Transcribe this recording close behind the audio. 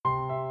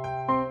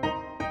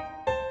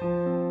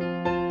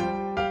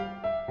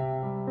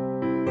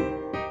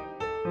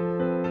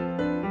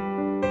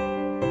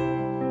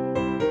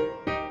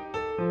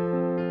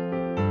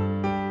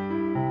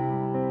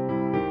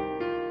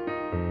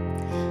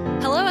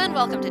and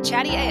welcome to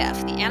Chatty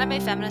AF, the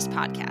Anime Feminist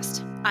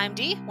Podcast. I'm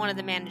Dee, one of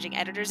the managing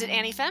editors at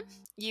AniFem.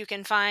 You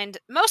can find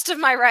most of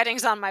my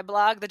writings on my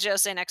blog, The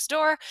Josei Next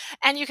Door,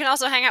 and you can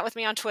also hang out with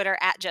me on Twitter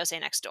at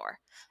Josei Next Door.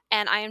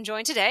 And I am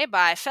joined today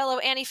by fellow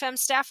AniFem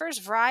staffers,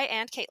 Vry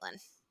and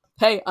Caitlin.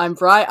 Hey, I'm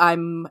Vry.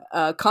 I'm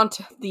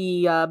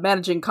the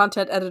managing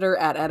content editor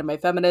at Anime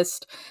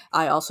Feminist.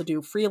 I also do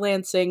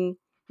freelancing.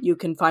 You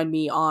can find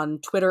me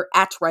on Twitter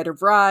at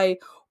WriterVry,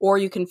 or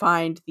you can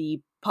find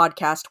the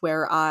podcast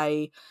where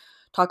I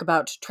talk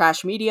about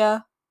trash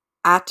media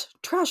at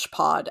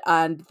TrashPod.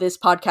 And this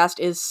podcast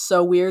is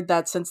so weird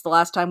that since the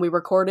last time we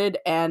recorded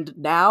and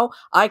now,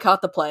 I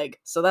caught the plague.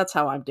 So that's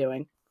how I'm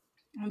doing.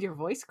 And your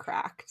voice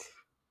cracked.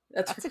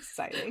 That's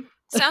exciting.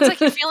 Sounds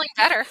like you're feeling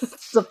better.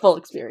 It's a full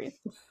experience.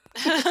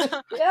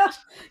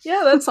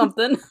 yeah, that's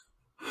something.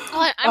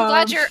 Well, I'm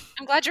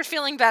glad you're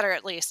feeling better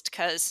at least,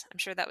 because I'm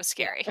sure that was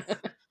scary.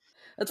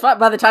 That's fine.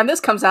 By the time this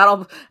comes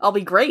out, I'll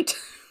be great.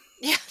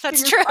 Yeah,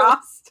 that's true.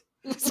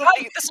 This will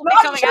be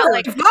coming out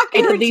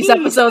like these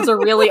episodes are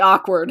really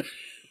awkward.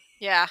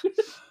 Yeah,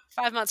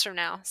 5 months from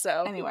now.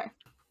 So anyway,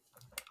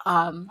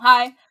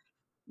 hi.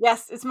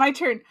 Yes, it's my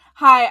turn.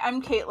 Hi,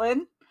 I'm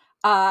Caitlin.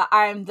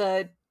 I'm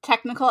the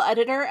technical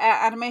editor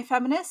at Anime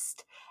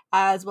Feminist,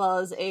 as well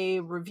as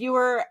a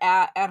reviewer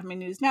at Anime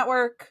News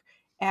Network,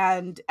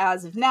 and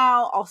as of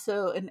now,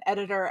 also an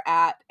editor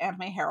at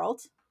Anime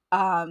Herald.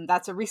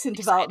 That's a recent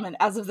development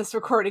as of this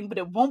recording, but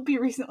it won't be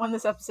recent when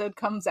this episode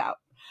comes out.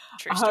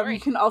 True story. You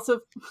can also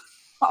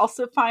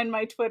find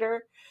my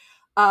Twitter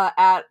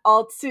at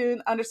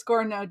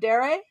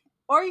altsoon_nodere,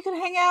 or you can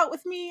hang out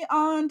with me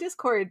on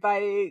Discord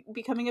by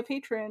becoming a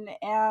patron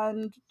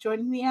and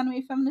joining the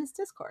Anime Feminist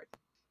Discord.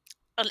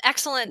 An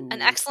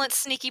excellent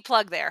sneaky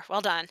plug there.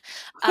 Well done.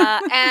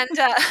 And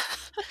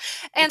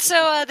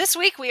so this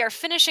week we are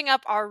finishing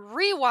up our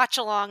rewatch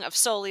along of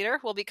Soul Eater.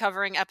 We'll be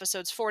covering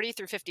episodes 40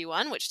 through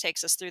 51, which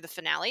takes us through the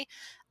finale.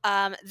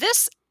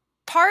 This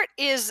part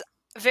is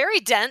very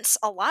dense.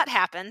 A lot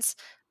happens.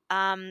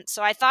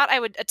 So I thought I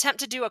would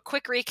attempt to do a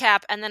quick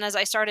recap, and then as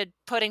I started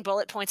putting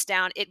bullet points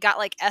down, it got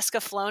like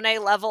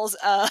Escaflowne levels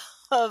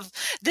of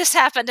this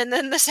happened, and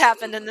then this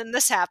happened, and then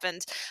this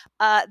happened.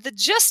 The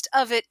gist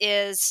of it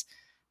is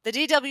the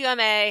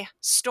DWMA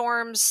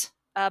storms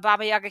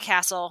Baba Yaga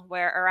Castle,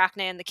 where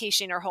Arachne and the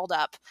Kishin are holed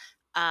up.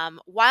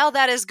 While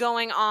that is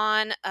going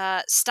on,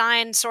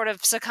 Stein sort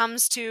of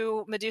succumbs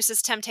to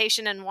Medusa's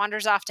temptation and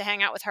wanders off to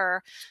hang out with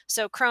her.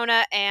 So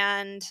Krona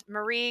and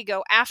Marie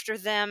go after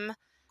them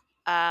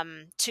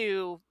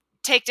to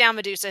take down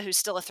Medusa, who's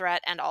still a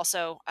threat, and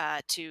also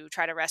to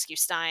try to rescue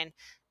Stein.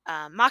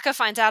 Maka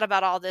finds out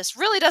about all this,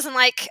 really doesn't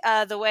like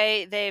the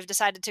way they've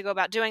decided to go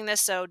about doing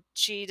this, so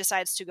she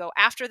decides to go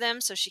after them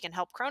so she can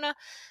help Krona.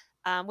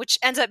 Which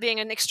ends up being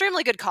an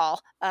extremely good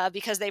call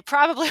because they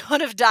probably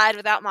would have died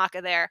without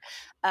Maka there.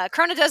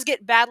 Krona does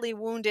get badly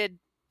wounded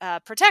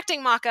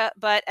protecting Maka,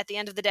 but at the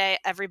end of the day,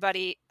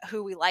 everybody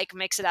who we like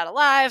makes it out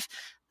alive.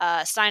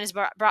 Stein is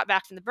brought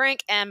back from the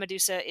brink, and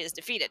Medusa is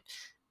defeated.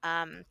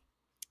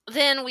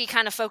 Then we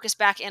kind of focus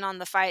back in on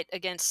the fight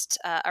against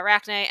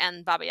Arachne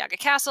and Baba Yaga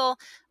Castle.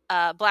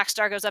 Black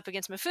Star goes up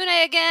against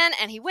Mifune again,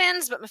 and he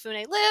wins, but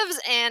Mifune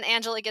lives, and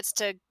Angela gets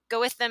to go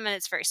with them, and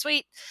it's very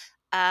sweet.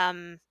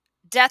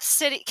 Death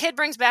City Kid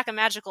brings back a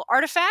magical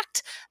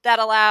artifact that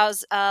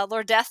allows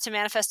Lord Death to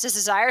manifest his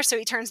desire, so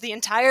he turns the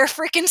entire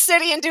freaking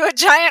city into a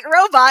giant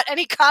robot, and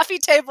he coffee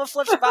table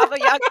flips Baba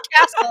Yaga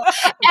Castle,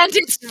 and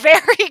it's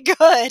very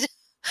good.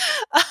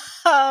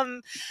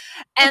 And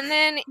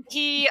then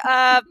he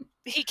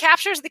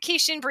captures the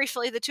Kishin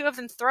briefly. The two of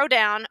them throw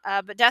down,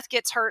 but Death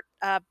gets hurt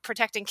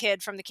protecting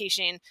Kid from the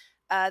Kishin.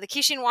 The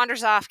Kishin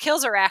wanders off,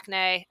 kills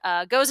Arachne,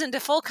 goes into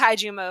full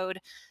kaiju mode,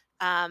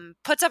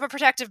 puts up a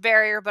protective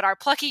barrier, but our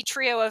plucky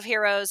trio of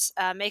heroes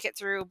make it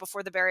through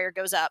before the barrier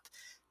goes up.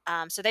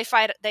 So they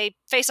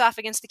face off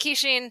against the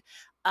Kishin.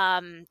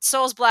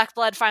 Soul's black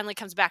blood finally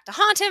comes back to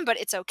haunt him, but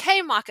it's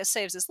okay. Maka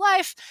saves his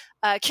life.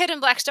 Kid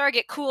and Black Star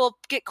get cool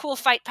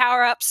fight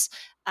power-ups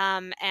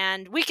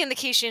and weaken the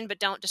Kishin, but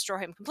don't destroy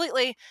him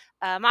completely.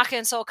 Maka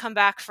and Soul come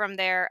back from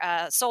their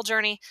soul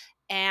journey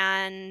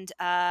and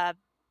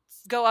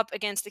go up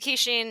against the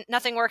Kishin.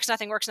 Nothing works.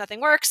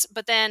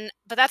 But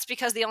that's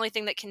because the only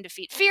thing that can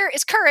defeat fear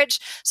is courage.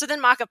 So then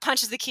Maka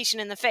punches the Kishin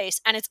in the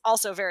face, and it's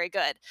also very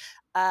good.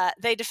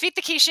 They defeat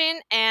the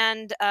Kishin,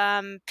 and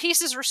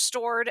peace is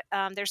restored.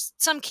 There's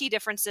some key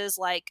differences,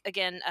 like,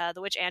 again,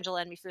 the witch Angela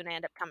and Mifune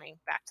end up coming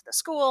back to the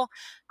school.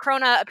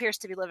 Krona appears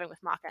to be living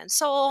with Maka and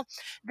Soul.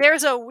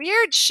 There's a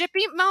weird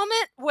shippy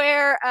moment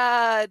where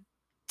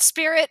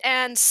Spirit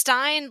and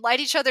Stein light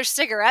each other's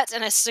cigarettes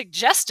in a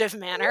suggestive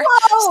manner.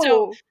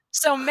 Whoa!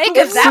 So make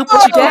of that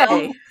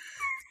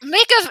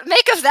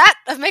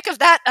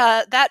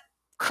that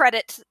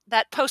credit,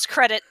 that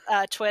post-credit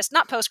twist,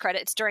 not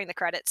post-credit, it's during the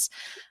credits,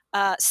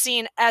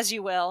 scene as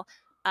you will.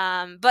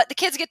 But the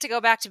kids get to go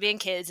back to being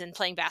kids and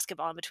playing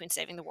basketball in between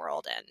saving the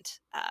world, and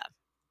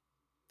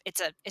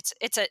it's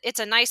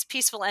a nice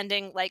peaceful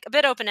ending, like a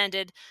bit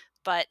open-ended,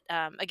 but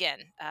again,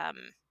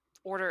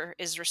 order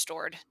is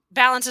restored,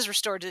 balance is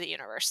restored to the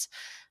universe.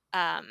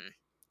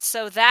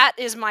 So that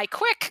is my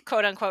quick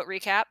quote-unquote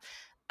recap.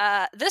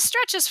 This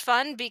stretch is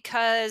fun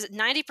because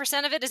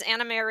 90% of it is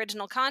anime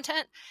original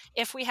content.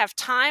 If we have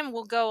time,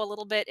 we'll go a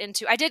little bit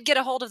into... I did get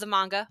a hold of the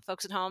manga,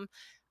 folks at home,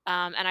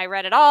 and I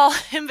read it all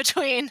in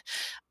between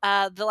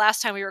the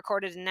last time we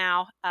recorded and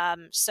now.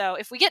 So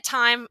if we get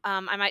time,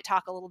 I might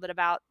talk a little bit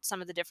about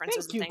some of the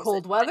differences and things that go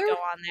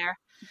on there.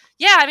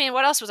 Yeah, I mean,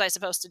 what else was I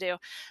supposed to do?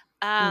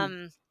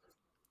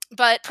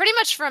 But pretty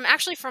much from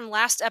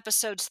last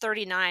episode's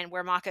 39,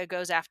 where Maka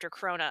goes after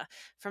Krona,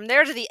 from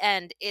there to the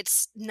end,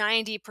 it's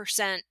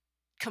 90%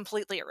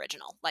 completely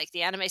original. Like,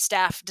 the anime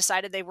staff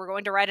decided they were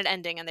going to write an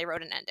ending, and they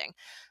wrote an ending.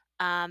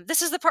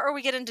 This is the part where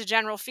we get into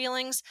general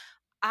feelings.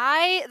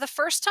 The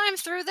first time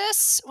through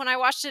this, when I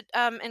watched it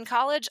in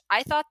college,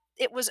 I thought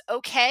it was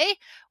okay.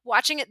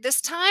 Watching it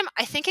this time,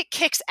 I think it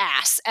kicks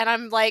ass, and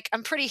I'm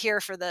pretty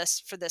here for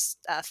this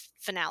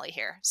finale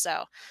here.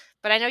 So,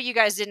 but I know you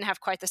guys didn't have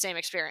quite the same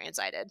experience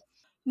I did.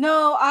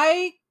 No,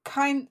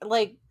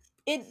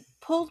 it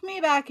pulled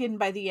me back in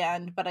by the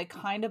end, but I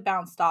kind of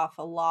bounced off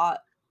a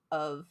lot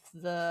of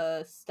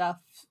the stuff.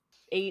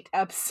 8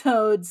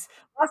 episodes,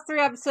 last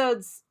 3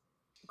 episodes,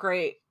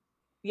 great.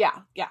 Yeah.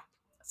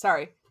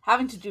 Sorry,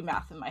 having to do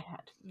math in my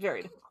head,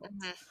 very difficult.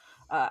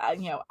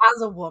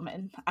 As a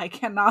woman, I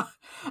cannot.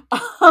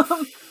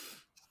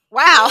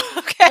 Wow.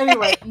 Okay.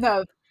 Anyway,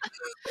 no.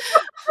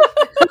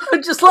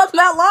 Just let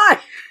that lie.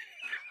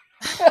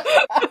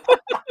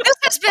 This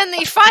has been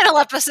the final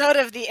episode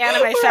of the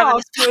Anime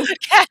Feminist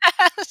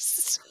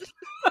Podcast.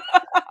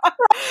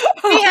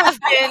 We have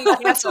been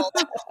canceled.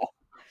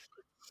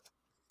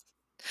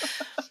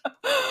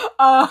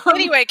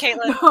 Anyway,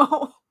 Caitlin.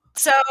 No.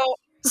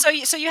 So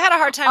you had a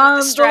hard time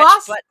with the stretch,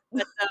 but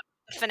the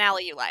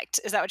finale you liked.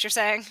 Is that what you're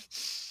saying?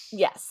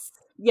 Yes,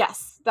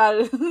 that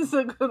is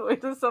a good way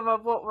to sum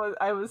up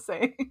what I was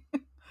saying.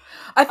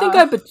 I think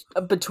I'm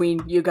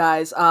between you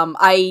guys.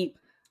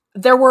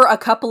 There were a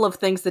couple of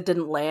things that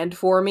didn't land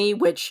for me,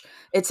 which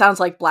it sounds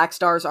like Black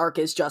Star's arc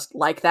is just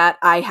like that.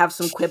 I have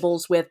some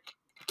quibbles with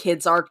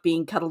Kid's arc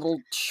being cut a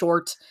little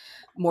short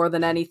more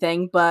than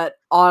anything, but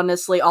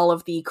honestly, all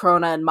of the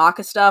Krona and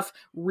Maka stuff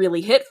really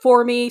hit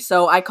for me,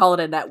 so I call it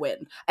a net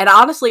win. And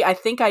honestly, I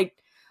think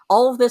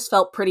all of this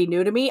felt pretty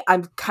new to me.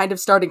 I'm kind of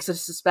starting to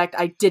suspect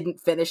I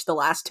didn't finish the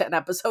last 10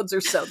 episodes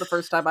or so the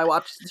first time I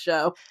watched the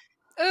show.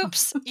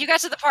 Oops, you got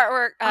to the part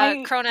where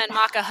Krona and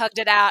Maka hugged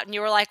it out, and you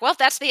were like, well,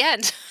 that's the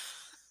end.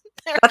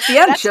 That's the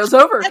end. Show's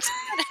over.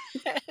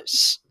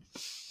 That's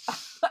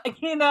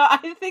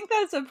I think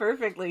that's a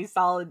perfectly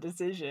solid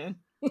decision.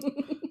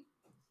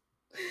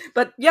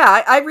 But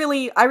yeah, I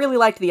really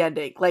liked the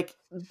ending. Like,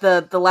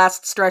 the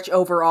last stretch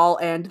overall,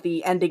 and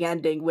the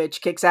ending,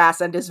 which kicks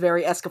ass and is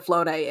very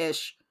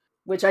Escaflowne-ish,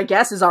 which I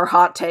guess is our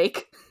hot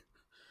take.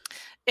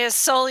 Is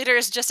Soul Eater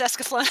is just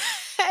Escaflowne?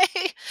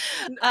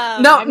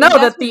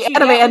 That the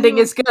anime ending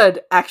is good,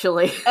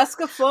 actually.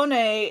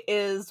 Escaflowne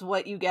is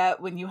what you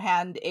get when you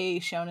hand a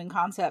shonen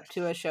concept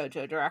to a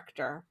shoujo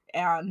director,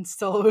 and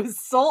so is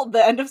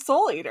the end of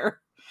Soul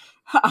Eater.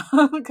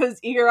 Because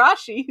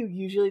Igarashi, who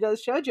usually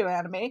does shoujo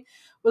anime,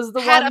 was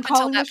the one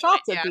calling the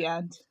shots at the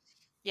end.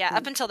 Yeah,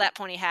 up until that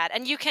point he had.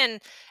 And you can,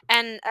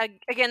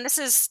 again,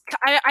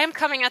 I am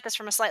coming at this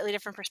from a slightly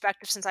different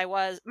perspective, since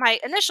my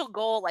initial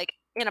goal, like,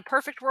 in a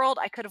perfect world,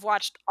 I could have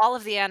watched all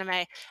of the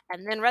anime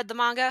and then read the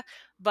manga,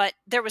 but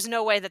there was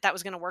no way that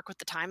was going to work with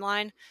the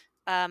timeline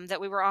that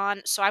we were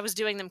on, so I was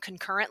doing them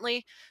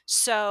concurrently.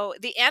 So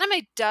the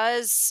anime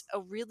does a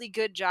really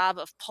good job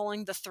of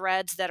pulling the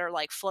threads that are,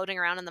 like, floating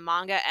around in the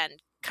manga and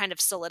kind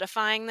of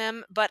solidifying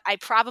them, but I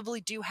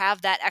probably do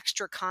have that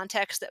extra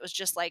context that was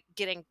just, like,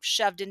 getting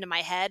shoved into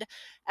my head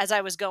as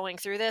I was going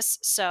through this.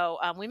 So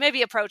we may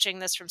be approaching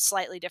this from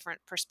slightly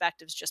different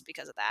perspectives just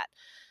because of that.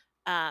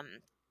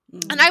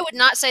 And I would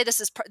not say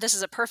this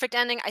is a perfect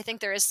ending. I think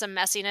there is some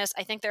messiness.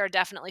 I think there are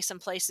definitely some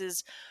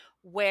places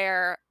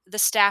where the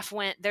staff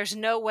went, there's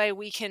no way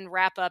we can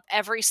wrap up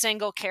every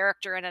single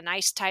character in a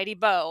nice tidy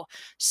bow,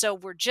 so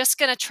we're just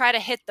going to try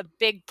to hit the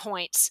big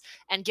points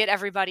and get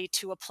everybody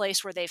to a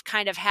place where they've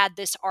kind of had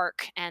this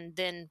arc, and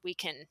then we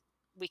can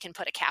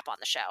put a cap on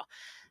the show.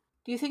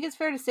 Do you think it's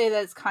fair to say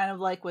that it's kind of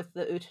like with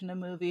the Utena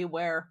movie,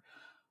 where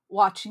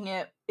watching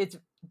it's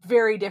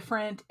very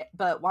different,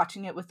 but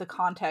watching it with the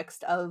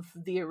context of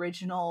the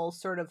original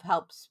sort of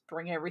helps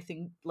bring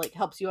everything, like,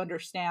 helps you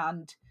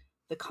understand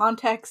the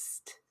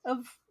context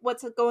of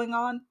what's going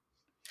on?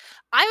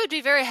 I would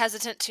be very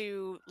hesitant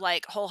to,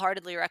 like,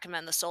 wholeheartedly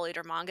recommend the Soul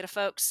Eater manga to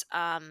folks.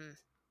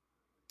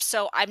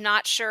 So I'm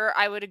not sure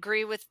I would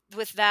agree with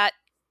that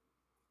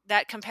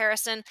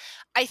comparison.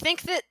 I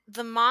think that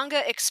the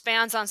manga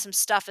expands on some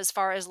stuff as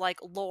far as, like,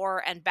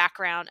 lore and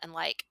background and,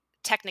 like,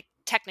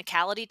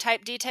 technicality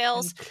type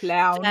details, and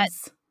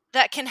clowns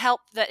that can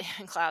help,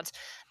 clowns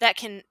that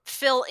can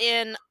fill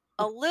in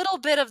a little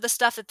bit of the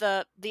stuff that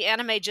the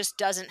anime just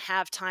doesn't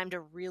have time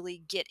to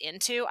really get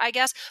into, I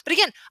guess. But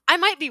again, I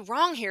might be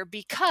wrong here,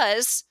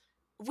 because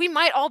we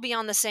might all be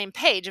on the same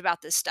page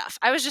about this stuff.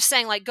 I was just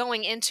saying, like,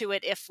 going into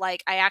it, if,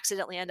 like, I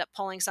accidentally end up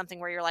pulling something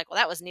where you're like, well,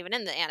 that wasn't even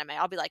in the anime,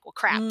 I'll be like, well,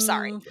 crap,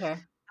 sorry. Okay.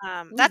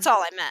 That's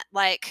all I meant.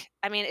 Like,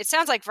 I mean, it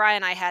sounds like Ryan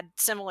and I had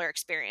similar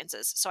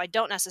experiences, so I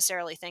don't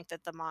necessarily think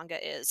that the manga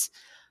is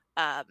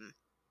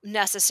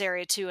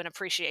necessary to an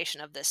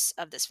appreciation of this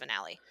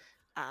finale.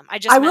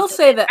 I will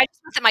say that I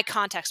just meant that my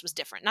context was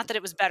different, not that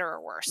it was better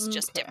or worse,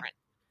 just different.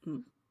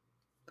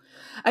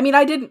 I mean,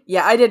 I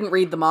didn't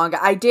read the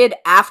manga. I did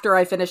after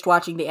I finished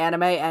watching the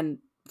anime and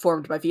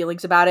formed my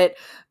feelings about it.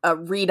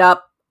 Read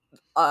up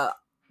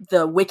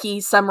the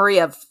wiki summary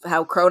of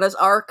how Krona's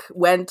arc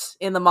went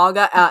in the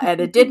manga, and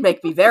it did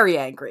make me very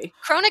angry.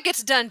 Krona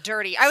gets done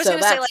dirty. I was so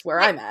going to say, like,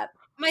 where I'm at.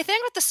 My thing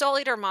with the Soul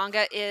Eater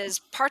manga is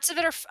parts of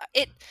it are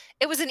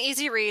it was an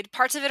easy read.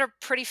 Parts of it are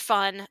pretty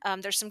fun.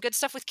 There's some good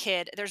stuff with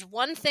Kid. There's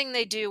one thing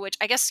they do, which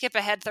I guess skip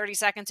ahead 30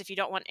 seconds if you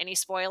don't want any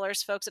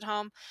spoilers, folks at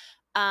home.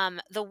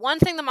 The one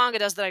thing the manga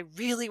does that I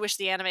really wish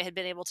the anime had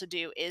been able to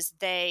do is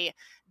they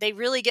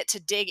really get to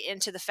dig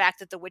into the fact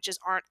that the witches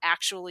aren't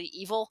actually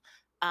evil.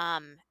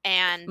 And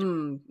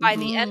by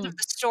the end of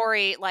the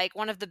story, like,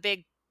 one of the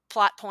big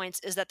plot points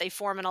is that they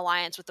form an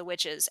alliance with the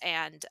witches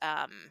and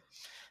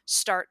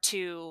start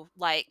to,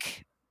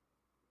 like,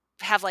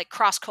 have, like,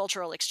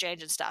 cross-cultural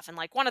exchange and stuff. And,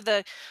 like, one of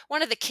the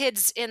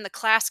kids in the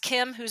class,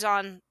 Kim, who's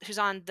on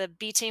the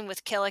B team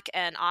with Killick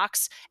and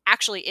Ox,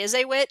 actually is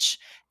a witch,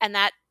 and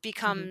that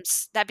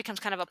becomes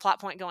kind of a plot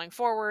point going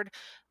forward.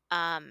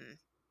 And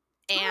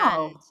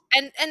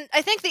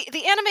I think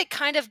the anime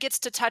kind of gets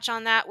to touch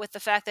on that with the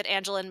fact that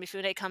Angela and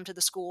Mifune come to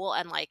the school,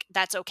 and, like,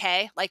 that's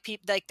okay. Like,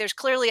 there's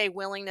clearly a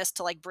willingness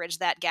to, like, bridge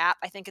that gap,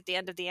 I think, at the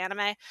end of the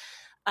anime.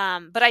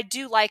 But I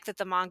do like that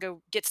the manga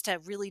gets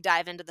to really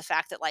dive into the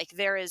fact that, like,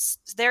 there is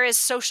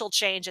social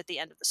change at the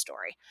end of the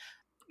story.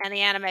 And the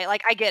anime,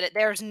 like, I get it.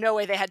 There's no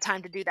way they had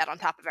time to do that on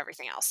top of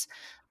everything else.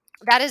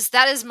 That is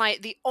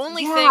the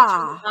only thing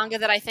from the manga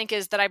that I think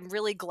is that I'm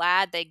really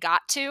glad they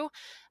got to.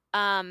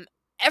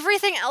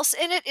 Everything else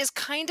in it is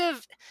kind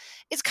of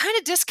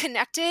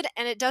disconnected,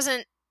 and it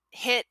doesn't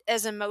hit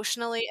as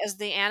emotionally as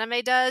the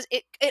anime does.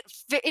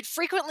 It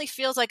frequently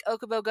feels like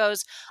Okubo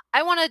goes,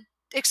 I want to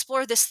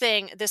explore this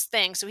thing.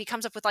 So he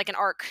comes up with, like, an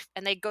arc,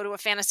 and they go to a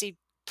fantasy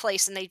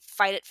place and they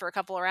fight it for a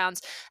couple of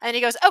rounds, and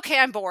he goes, okay,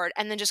 I'm bored,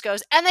 and then just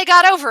goes, and they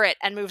got over it,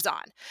 and moves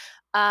on.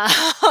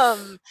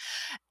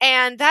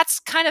 And that's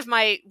kind of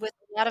with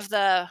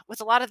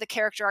a lot of the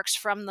character arcs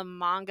from the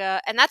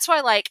manga. And that's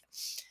why, like,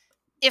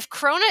 if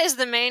Krona is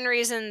the main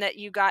reason that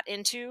you got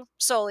into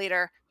Soul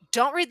Eater,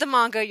 don't read the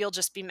manga, you'll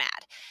just be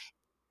mad.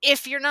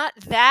 If you're not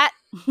that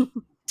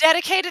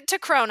dedicated to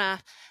Krona,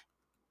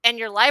 and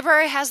your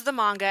library has the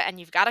manga, and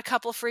you've got a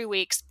couple free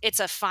weeks, it's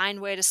a fine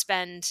way to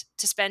spend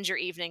your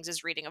evenings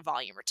is reading a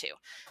volume or two.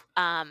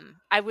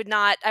 I would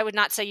not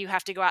say you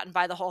have to go out and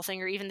buy the whole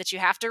thing, or even that you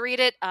have to read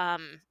it.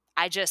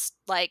 I just,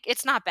 like,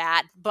 it's not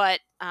bad,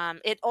 but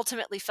it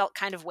ultimately felt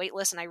kind of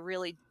weightless, and I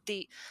really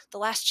the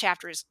last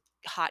chapter is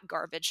hot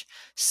garbage.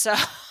 So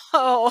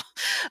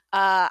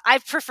I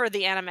prefer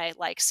the anime,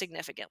 like,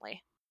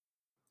 significantly.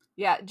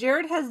 Yeah,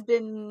 Jared has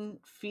been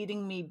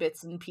feeding me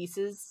bits and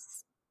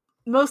pieces,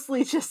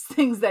 mostly just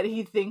things that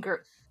he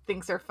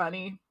thinks are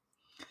funny,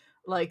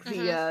 like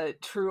the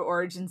true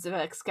origins of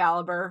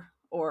Excalibur,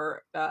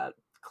 or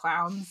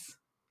clowns.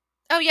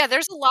 Oh yeah,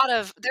 there's a lot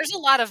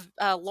of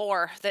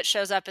lore that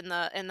shows up in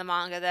the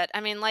manga that,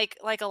 I mean, like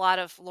a lot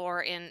of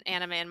lore in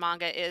anime and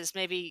manga is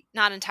maybe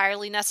not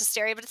entirely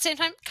necessary, but at the same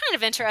time kind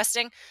of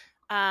interesting.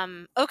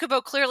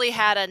 Okubo clearly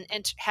had an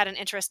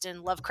interest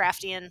in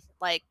Lovecraftian,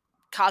 like,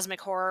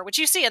 cosmic horror, which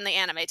you see in the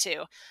anime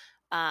too.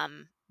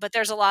 But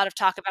there's a lot of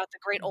talk about the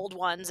great old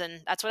ones,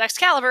 and that's what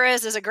Excalibur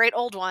is a great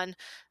old one.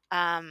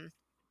 I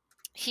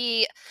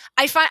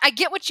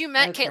get what you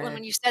meant, okay, Caitlin,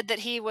 when you said that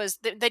he was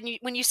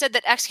when you said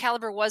that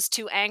Excalibur was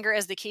to anger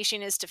as the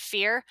Kishin is to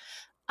fear,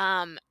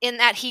 in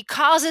that he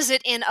causes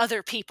it in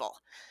other people.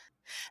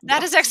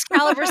 That is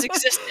Excalibur's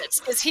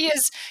existence, because he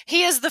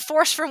is the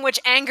force from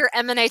which anger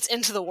emanates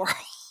into the world,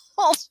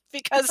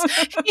 because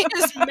he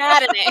is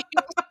maddening.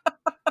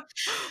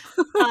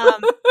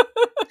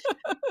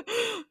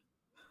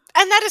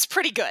 And that is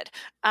pretty good.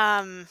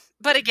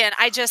 But again,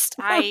 I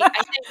think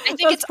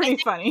it's pretty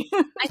funny.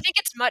 I think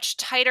it's much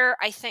tighter.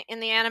 I think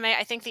in the anime,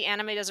 the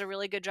anime does a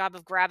really good job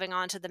of grabbing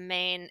onto the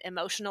main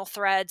emotional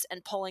threads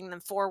and pulling them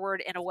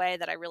forward in a way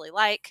that I really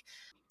like.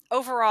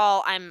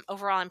 Overall, I'm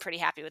pretty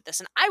happy with this,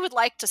 and I would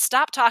like to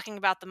stop talking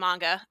about the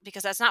manga,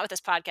 because that's not what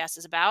this podcast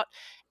is about,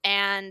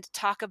 and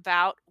talk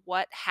about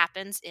what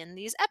happens in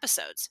these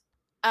episodes.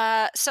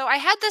 So I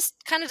had this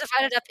kind of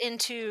divided up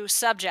into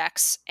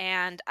subjects,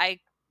 and I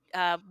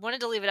wanted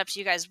to leave it up to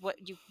you guys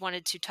what you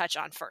wanted to touch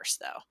on first,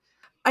 though.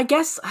 I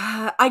guess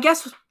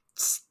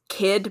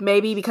Kid,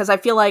 maybe, because I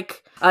feel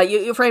like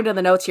you framed in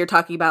the notes here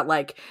talking about,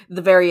 like,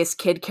 the various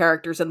Kid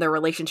characters and their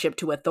relationship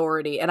to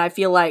authority, and I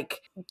feel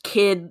like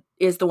Kid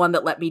is the one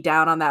that let me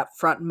down on that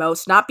front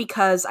most, not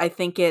because I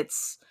think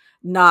it's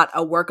not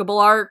a workable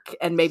arc,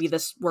 and maybe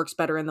this works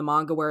better in the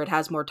manga where it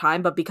has more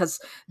time, but because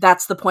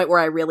that's the point where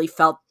I really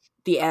felt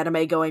the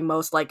anime going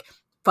most, like,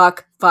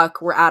 fuck,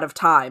 we're out of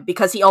time,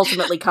 because he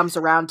ultimately comes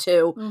around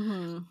to,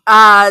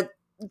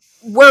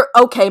 we're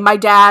okay, my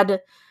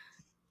dad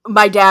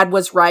my dad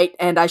was right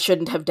and I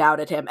shouldn't have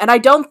doubted him. And I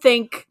don't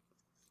think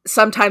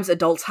sometimes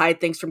adults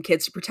hide things from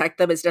kids to protect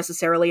them is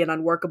necessarily an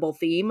unworkable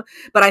theme,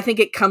 but I think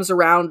it comes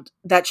around,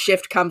 that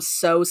shift comes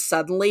so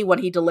suddenly when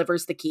he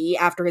delivers the key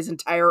after his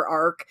entire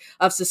arc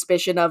of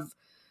suspicion of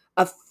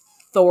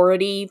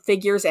authority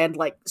figures and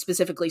like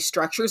specifically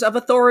structures of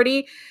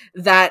authority,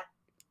 that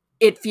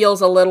it feels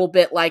a little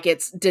bit like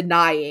it's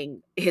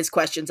denying his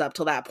questions up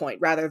till that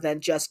point rather than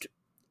just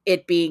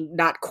it being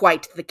not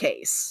quite the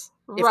case,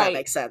 if that Right.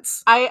 makes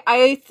sense.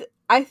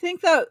 I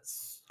think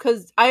that's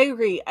because I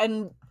agree,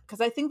 and because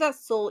I think that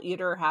Soul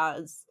Eater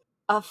has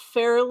a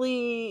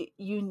fairly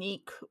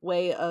unique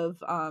way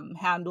of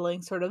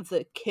handling sort of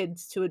the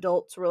kids to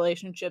adults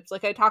relationships.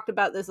 Like I talked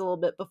about this a little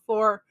bit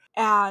before,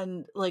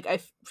 and like I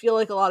feel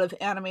like a lot of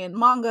anime and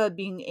manga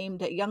being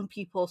aimed at young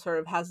people sort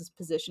of has this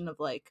position of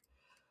like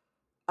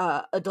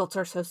adults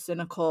are so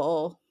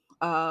cynical.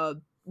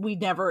 We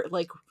never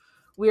like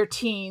we're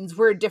teens,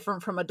 we're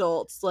different from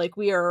adults. Like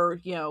we are,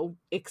 you know,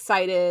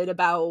 excited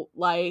about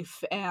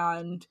life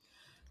and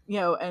you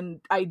know,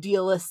 and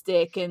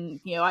idealistic, and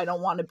you know, I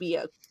don't want to be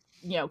a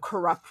you know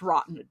corrupt,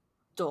 rotten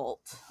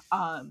adult.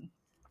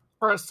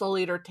 Or a Soul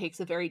Eater takes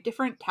a very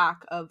different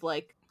tack of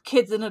like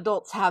kids and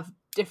adults have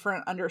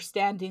different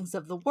understandings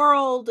of the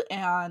world,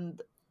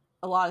 and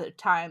a lot of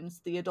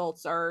times the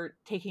adults are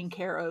taking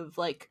care of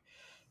like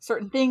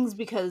certain things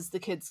because the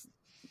kids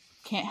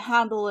can't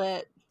handle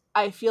it.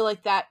 I feel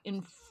like that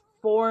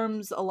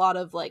informs a lot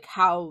of like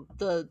how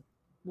the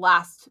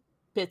last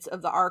bits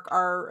of the arc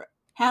are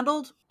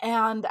handled.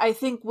 And I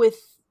think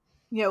with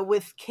you know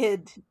with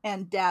kid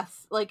and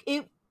death, like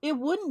it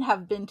wouldn't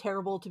have been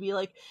terrible to be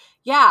like,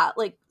 yeah,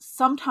 like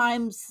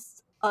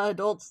sometimes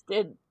adults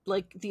did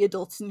like the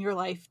adults in your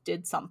life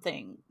did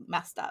something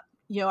messed up.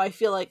 You know, I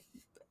feel like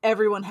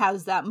everyone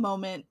has that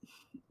moment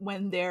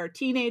when they're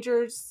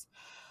teenagers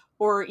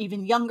or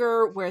even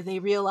younger where they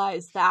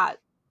realize that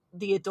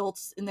the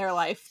adults in their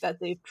life that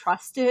they've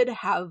trusted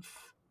have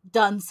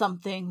done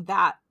something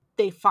that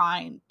they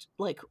find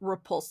like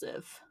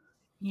repulsive,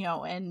 you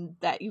know, and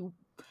that you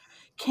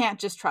can't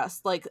just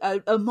trust, like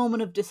a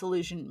moment of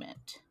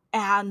disillusionment.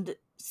 And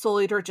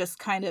Soul Eater just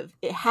kind of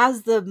it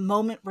has the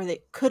moment where they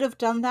could have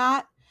done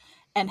that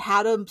and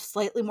had a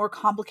slightly more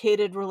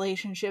complicated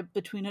relationship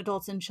between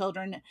adults and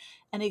children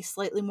and a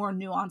slightly more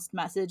nuanced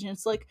message. And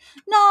it's like,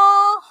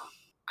 no,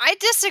 I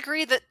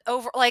disagree that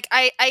over like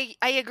I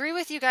agree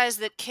with you guys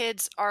that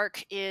kids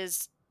arc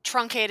is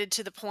truncated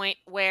to the point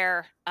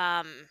where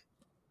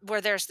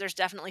there's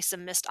definitely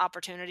some missed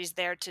opportunities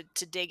there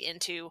to dig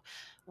into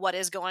what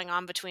is going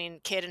on between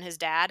kid and his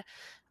dad.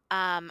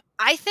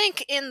 I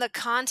think in the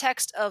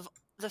context of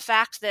the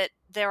fact that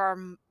there are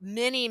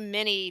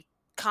many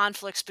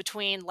conflicts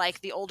between like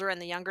the older and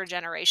the younger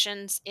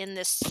generations in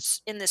this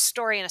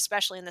story, and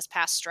especially in this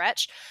past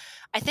stretch,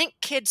 I think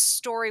kid's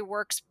story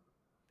works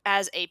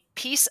as a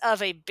piece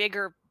of a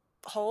bigger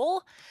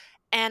whole.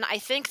 And I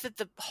think that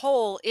the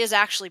whole is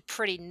actually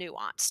pretty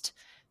nuanced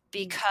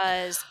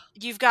because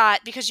you've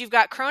got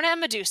Crona and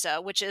Medusa,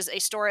 which is a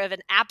story of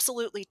an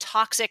absolutely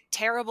toxic,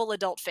 terrible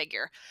adult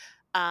figure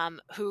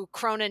who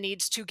Crona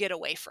needs to get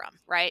away from,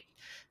 right?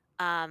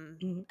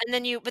 Mhm. And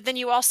then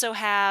you also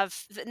have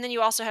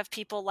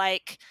people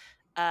like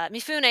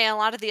Mifune and a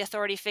lot of the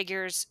authority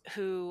figures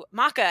who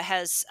Maka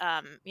has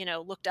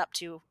looked up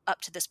to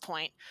this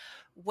point,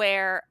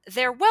 where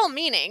they're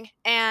well-meaning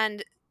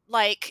and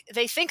like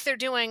they think they're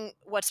doing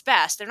what's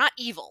best. They're not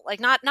evil.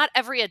 Like not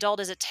every adult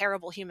is a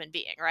terrible human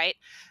being, right?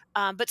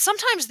 But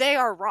sometimes they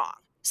are wrong.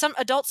 Some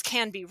adults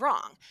can be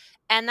wrong.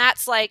 And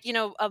that's like,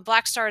 a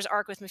Black Star's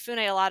arc with Mifune,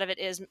 a lot of it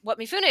is what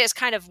Mifune is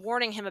kind of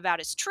warning him about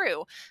is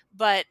true,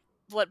 but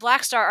what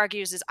Black Star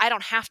argues is I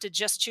don't have to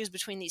just choose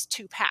between these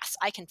two paths.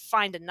 I can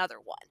find another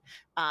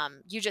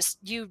one. You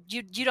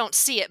don't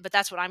see it, but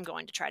that's what I'm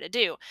going to try to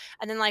do.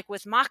 And then like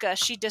with Maka,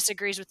 she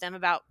disagrees with them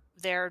about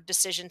their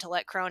decision to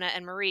let Crona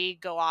and Marie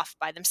go off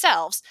by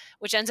themselves,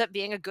 which ends up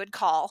being a good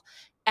call.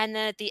 And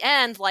then at the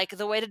end, like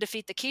the way to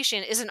defeat the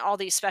Kishin isn't all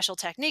these special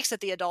techniques that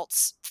the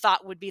adults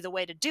thought would be the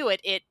way to do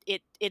it.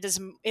 It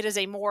is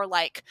a more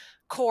like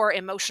core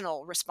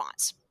emotional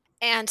response.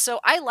 And so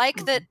I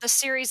like that the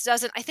series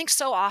doesn't, I think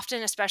so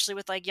often, especially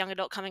with like young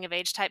adult coming of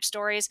age type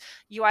stories,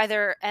 you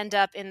either end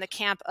up in the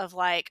camp of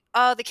like,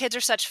 oh, the kids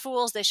are such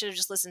fools, they should have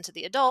just listened to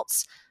the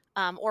adults.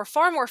 Or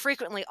far more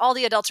frequently, all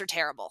the adults are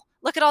terrible.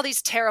 Look at all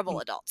these terrible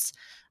adults.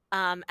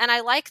 And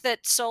I like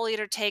that Soul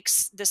Eater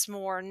takes this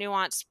more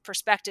nuanced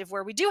perspective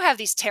where we do have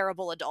these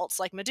terrible adults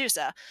like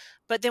Medusa,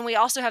 but then we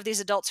also have these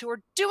adults who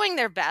are doing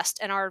their best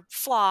and are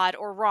flawed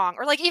or wrong,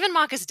 or like even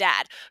Maka's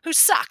dad, who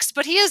sucks,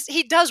 but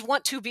he does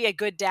want to be a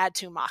good dad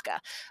to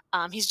Maka.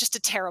 He's just a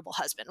terrible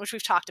husband, which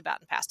we've talked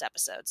about in past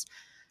episodes.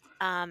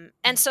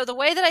 And so the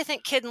way that I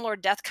think Kid and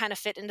Lord Death kind of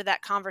fit into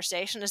that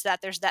conversation is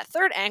that there's that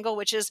third angle,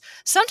 which is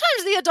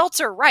sometimes the adults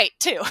are right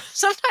too.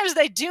 Sometimes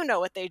they do know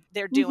what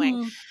they're doing.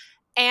 Mm-hmm.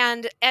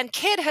 And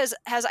Kid has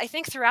I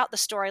think throughout the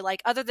story,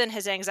 like other than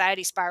his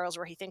anxiety spirals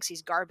where he thinks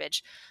he's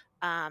garbage,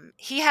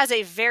 he has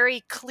a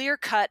very clear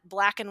cut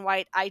black and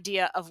white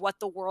idea of what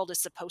the world is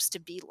supposed to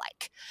be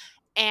like.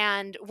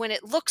 And when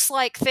it looks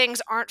like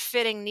things aren't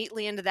fitting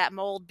neatly into that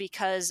mold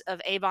because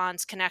of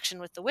Avon's connection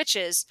with the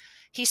witches,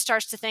 he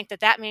starts to think that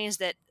that means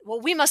that,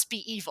 well, we must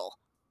be evil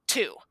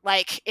too.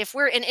 Like, if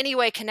we're in any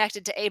way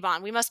connected to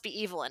Avon, we must be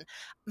evil. And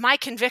my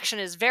conviction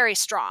is very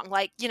strong.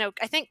 Like, you know,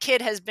 I think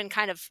Kid has been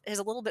is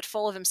a little bit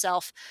full of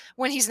himself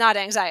when he's not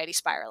anxiety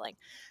spiraling.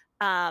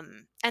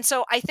 And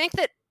so I think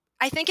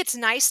it's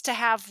nice to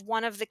have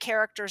one of the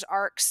characters'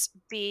 arcs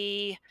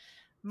be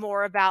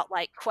more about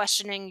like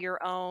questioning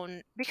your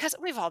own, because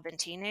we've all been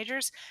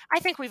teenagers. I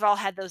think we've all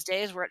had those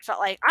days where it felt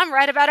like I'm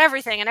right about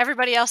everything and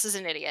everybody else is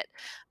an idiot.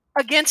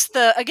 Against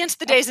the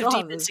days of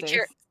deep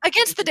insecurity,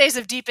 against the days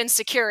of deep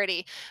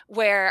insecurity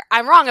where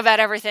I'm wrong about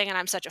everything and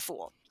I'm such a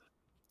fool.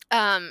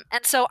 And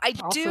so I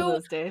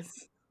those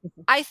days.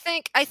 I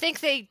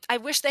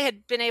wish they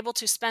had been able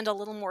to spend a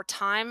little more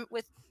time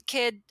with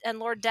Kid and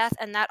Lord Death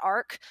and that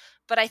arc,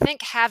 but I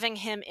think having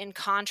him in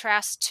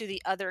contrast to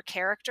the other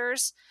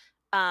characters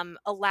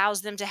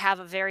allows them to have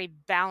a very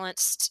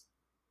balanced,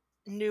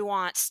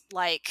 nuanced,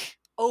 like,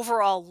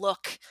 overall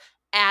look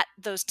at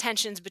those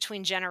tensions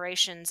between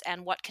generations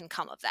and what can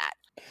come of that.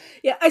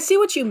 Yeah, I see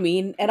what you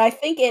mean, and I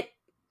think it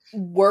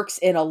works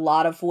in a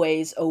lot of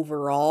ways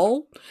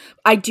overall.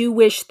 I do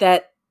wish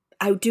that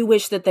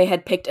they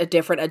had picked a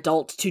different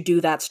adult to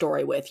do that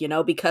story with, you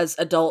know, because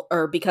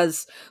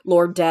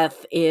Lord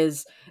Death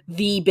is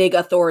the big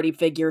authority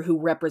figure who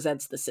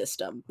represents the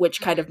system, which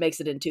kind of makes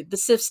it into the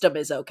system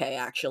is okay,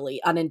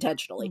 actually,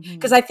 unintentionally.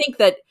 Because I think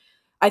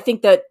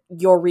that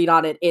your read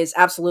on it is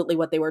absolutely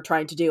what they were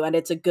trying to do, and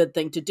it's a good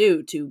thing to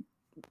do, to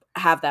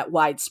have that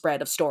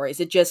widespread of stories.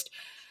 It just,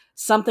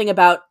 something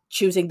about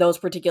choosing those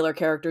particular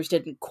characters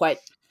didn't quite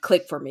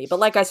click for me. But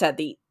like I said,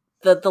 the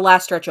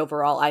last stretch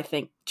overall, I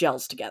think,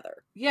 gels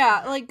together.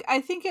 Yeah, like, I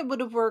think it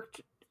would have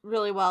worked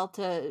really well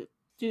to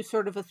do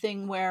sort of a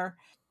thing where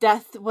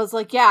Death was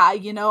like, yeah,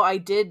 you know, I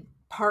did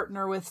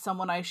partner with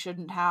someone I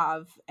shouldn't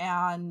have,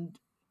 and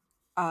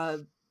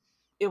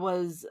it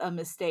was a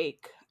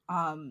mistake.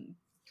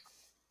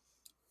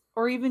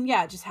 Or even,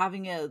 yeah, just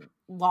having a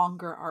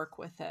longer arc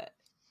with it.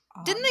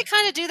 Didn't they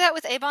kind of do that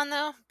with Avon,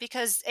 though?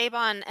 Because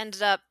Avon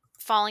ended up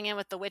falling in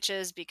with the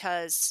witches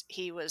because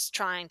he was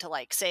trying to,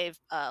 like, save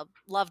a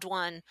loved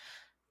one,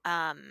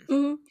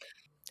 and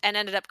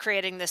ended up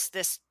creating this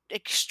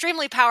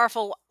extremely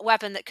powerful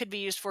weapon that could be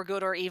used for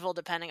good or evil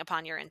depending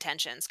upon your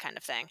intentions, kind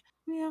of thing.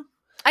 Yeah,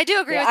 I do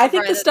agree with I you,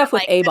 think Rye, the stuff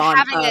with Avon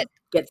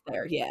gets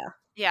there.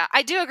 Yeah,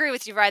 I do agree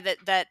with you, Rye,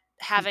 that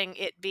having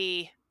it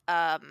be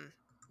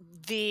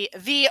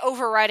the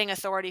overriding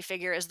authority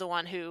figure is the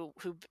one who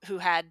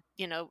had,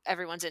 you know,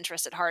 everyone's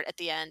interest at heart at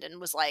the end,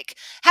 and was like,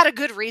 had a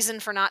good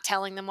reason for not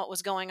telling them what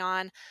was going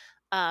on.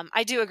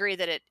 I do agree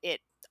that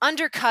it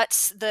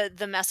undercuts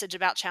the message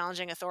about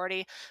challenging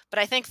authority, but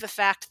I think the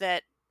fact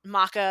that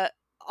Maka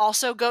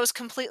also goes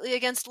completely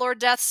against Lord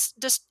Death's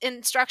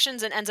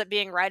instructions and ends up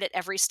being right at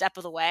every step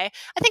of the way,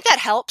 I think that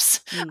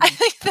helps. I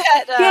think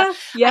that I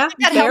think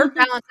that helps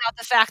balance out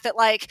the fact that,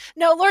 like,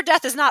 no, Lord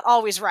Death is not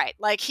always right.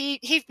 Like, he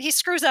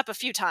screws up a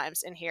few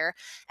times in here,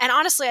 and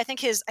honestly, I think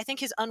his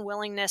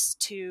unwillingness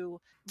to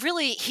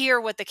really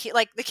hear what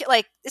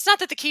like it's not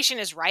that the Kishin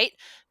is right,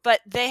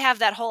 but they have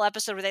that whole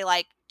episode where they,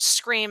 like,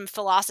 scream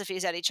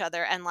philosophies at each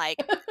other, and, like,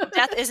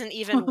 Death isn't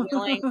even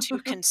willing to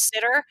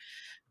consider.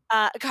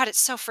 God, it's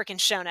so freaking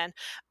shonen.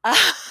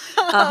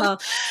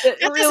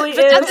 It really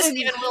Death isn't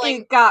even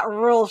willing. It got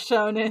real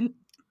shonen.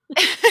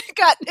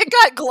 It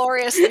got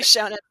gloriously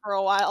shonen for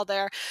a while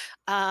there.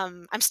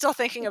 I'm still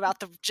thinking about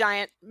the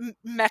giant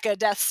mecha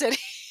Death City.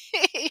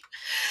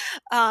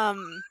 Yeah,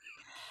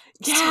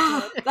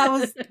 that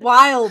was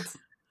wild.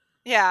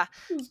 Yeah,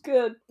 it was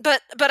good.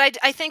 But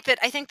I think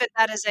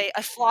that is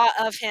a flaw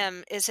of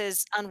him, is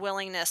his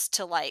unwillingness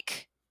to,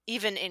 like,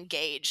 even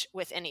engage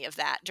with any of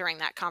that during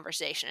that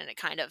conversation, and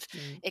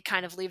it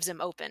kind of leaves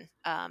him open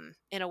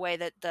in a way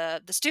that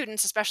the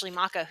students, especially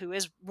Maka, who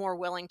is more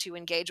willing to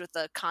engage with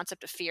the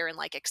concept of fear and,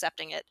 like,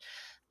 accepting it,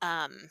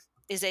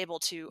 is able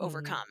to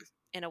overcome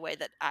in a way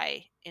that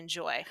I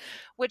enjoy,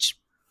 which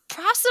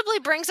possibly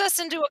brings us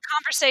into a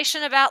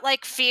conversation about,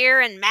 like, fear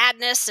and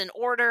madness and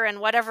order and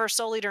whatever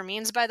Soul Eater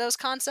means by those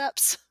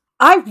concepts.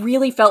 I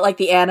really felt like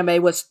the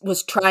anime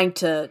was trying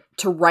to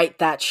right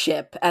that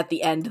ship at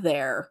the end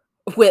there,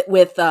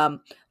 with the,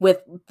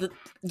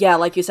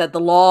 like you said, the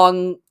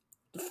long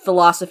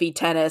philosophy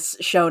tennis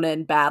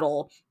shonen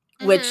battle,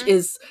 which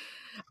is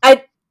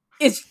I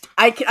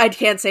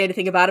can't say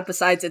anything about it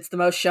besides it's the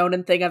most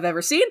shonen thing I've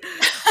ever seen.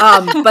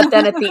 But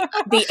then at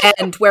the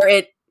end, where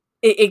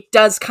it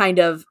does kind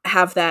of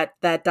have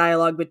that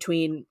dialogue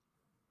between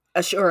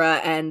Ashura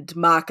and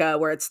Maka,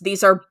 where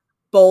these are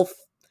both.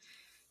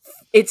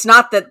 It's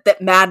not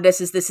that madness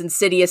is this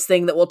insidious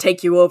thing that will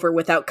take you over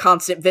without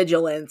constant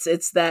vigilance.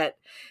 It's that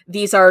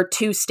these are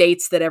two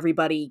states that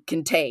everybody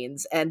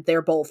contains, and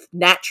they're both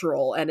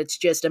natural, and it's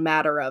just a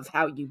matter of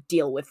how you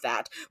deal with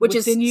that, which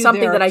is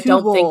something that I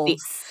don't think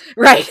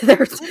right.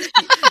 They're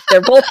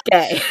both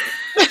gay.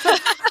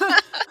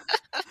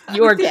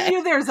 You're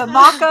gay. There's a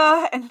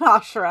Maka and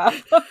Ashura.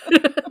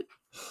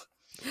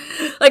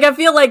 Like, I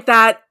feel like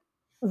that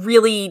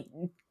really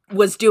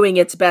was doing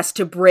its best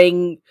to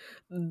bring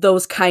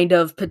those kind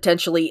of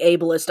potentially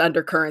ableist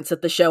undercurrents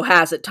that the show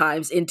has at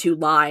times into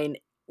line,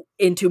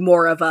 into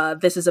more of a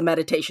this is a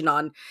meditation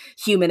on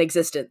human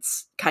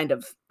existence kind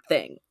of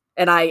thing.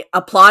 And I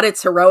applaud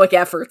its heroic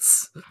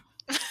efforts.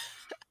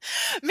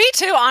 Me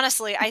too,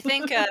 honestly. I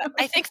think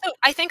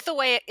the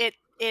way it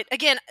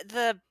again,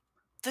 the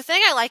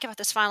thing I like about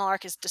this final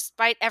arc is,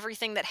 despite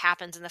everything that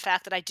happens and the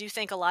fact that I do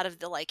think a lot of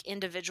the like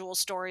individual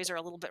stories are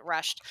a little bit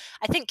rushed.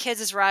 I think Kids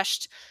is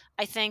rushed.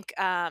 I think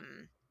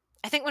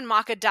when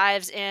Maka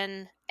dives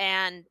in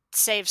and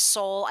saves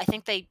Soul, I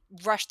think they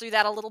rush through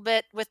that a little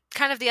bit with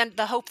kind of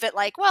the hope that,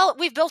 like, well,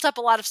 we've built up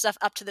a lot of stuff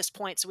up to this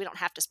point, so we don't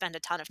have to spend a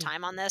ton of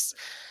time on this.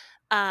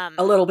 A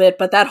little bit,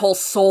 but that whole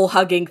soul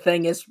hugging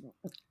thing is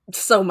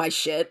so my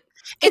shit.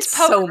 It's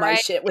so potent, my right?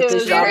 shit with It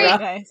this was very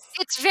genre. nice.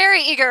 It's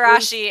very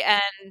Igarashi,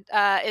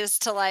 and is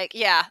to like,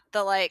 yeah,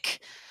 the like,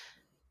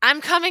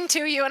 I'm coming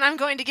to you and I'm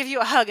going to give you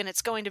a hug and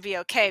it's going to be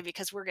okay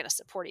because we're going to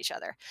support each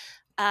other.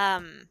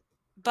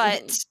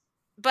 But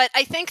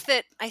I think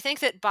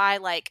that by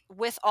like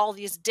with all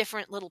these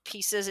different little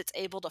pieces, it's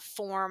able to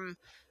form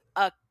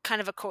a kind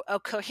of a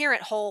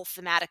coherent whole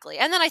thematically.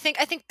 And then I think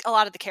a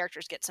lot of the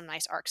characters get some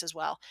nice arcs as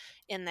well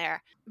in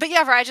there. But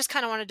yeah, I just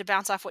kind of wanted to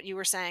bounce off what you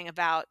were saying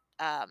about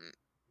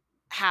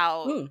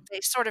how they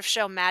sort of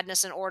show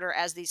madness and order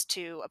as these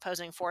two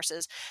opposing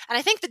forces. And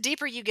I think the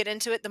deeper you get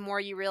into it, the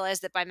more you realize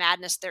that by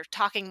madness, they're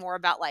talking more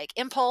about like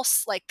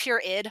impulse, like pure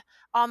id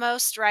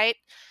almost, right?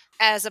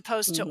 As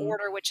opposed to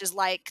order, which is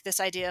like this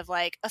idea of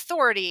like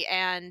authority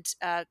and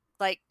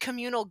like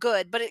communal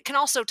good, but it can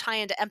also tie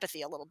into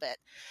empathy a little bit.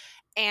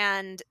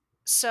 And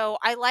so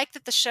I like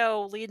that the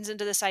show leans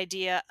into this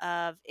idea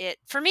of it.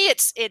 For me,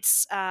 it's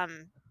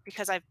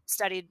because I've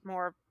studied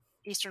more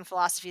Eastern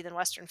philosophy than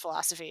Western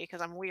philosophy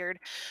because I'm weird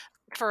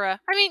for a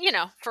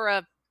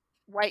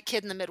white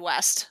kid in the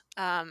Midwest.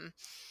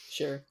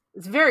 Sure.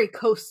 It's very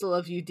coastal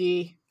of you,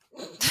 D.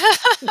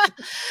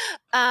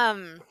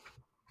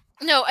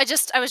 No,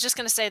 I was just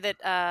going to say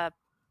that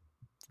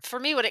for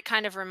me, what it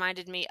kind of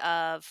reminded me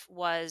of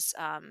was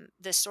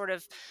this sort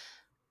of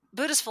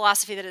Buddhist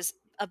philosophy that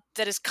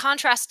is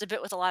contrasted a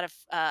bit with a lot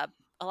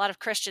of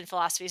Christian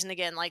philosophies. And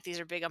again, like, these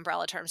are big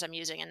umbrella terms I'm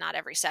using, and not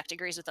every sect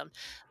agrees with them.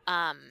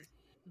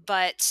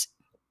 But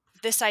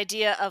this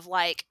idea of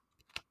like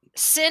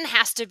sin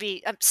has to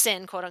be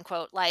sin, quote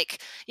unquote, like,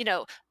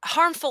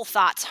 harmful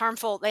thoughts,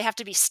 they have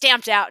to be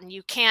stamped out, and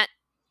you can't,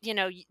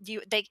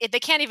 they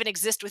can't even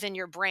exist within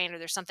your brain, or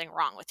there's something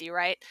wrong with you,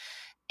 right?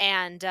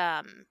 And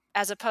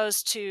as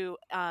opposed to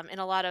in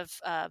a lot of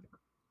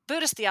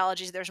Buddhist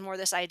theologies, there's more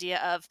this idea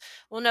of,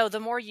 well, no, the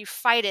more you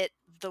fight it,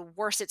 the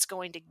worse it's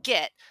going to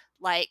get.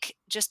 Like,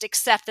 just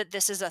accept that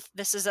this is a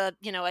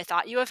a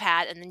thought you have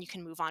had, and then you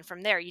can move on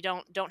from there. You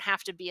don't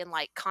have to be in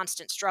like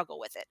constant struggle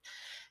with it.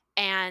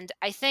 And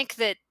I think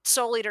that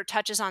Soul Eater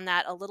touches on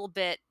that a little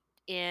bit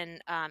in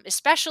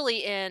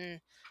especially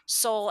in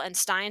Soul and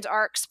Stein's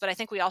arcs, but I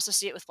think we also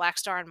see it with Black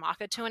Star and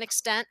Maka to an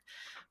extent,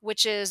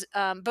 which is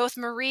both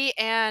Marie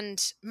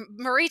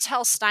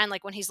tells Stein,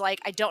 like, when he's like,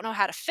 I don't know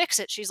how to fix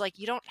it, she's like,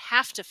 you don't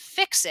have to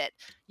fix it,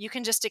 you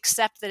can just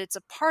accept that it's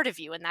a part of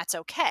you, and that's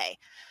okay.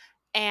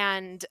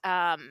 And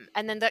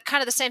then the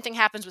kind of the same thing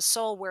happens with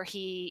Soul, where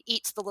he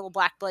eats the little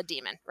black blood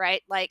demon,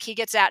 right? Like, he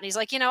gets out and he's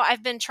like,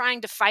 I've been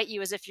trying to fight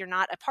you as if you're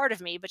not a part of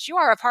me, but you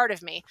are a part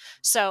of me,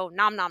 so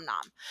nom nom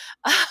nom.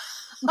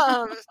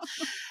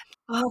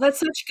 Oh, that's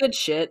such good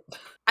shit.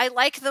 I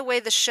like the way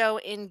the show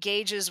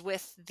engages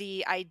with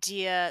the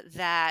idea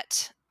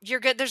that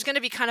there's going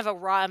to be kind of a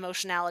raw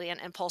emotionality and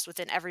impulse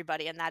within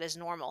everybody, and that is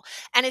normal.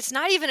 And it's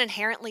not even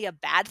inherently a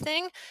bad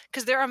thing,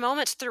 because there are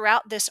moments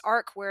throughout this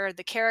arc where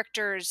the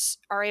characters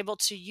are able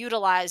to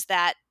utilize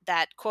that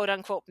quote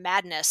unquote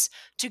madness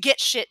to get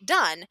shit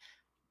done,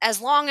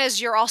 as long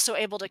as you're also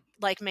able to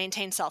like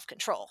maintain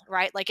self-control,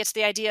 right? Like, it's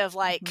the idea of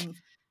like,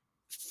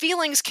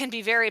 feelings can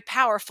be very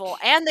powerful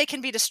and they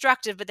can be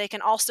destructive, but they can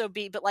also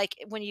be, but like,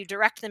 when you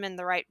direct them in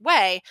the right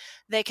way,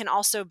 they can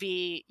also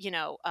be,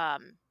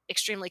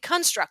 extremely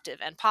constructive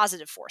and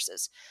positive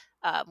forces,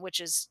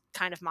 which is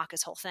kind of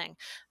Maka's whole thing.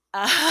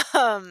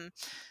 So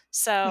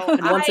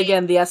And once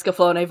again, the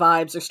Escaflowne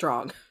vibes are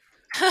strong.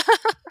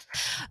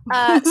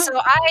 I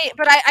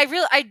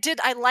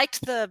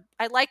liked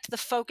the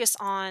focus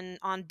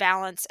on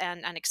balance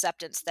and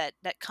acceptance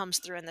that comes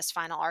through in this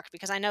final arc,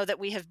 because I know that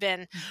we've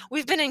been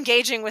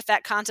engaging with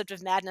that concept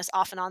of madness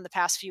off and on the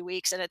past few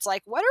weeks, and it's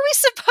like, what are we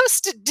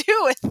supposed to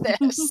do with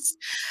this?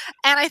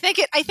 And I think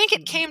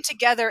it came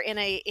together in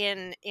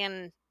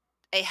a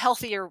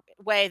healthier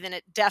way than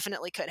it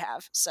definitely could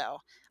have. So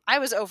I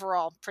was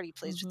overall pretty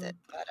pleased with it.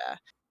 But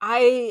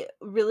I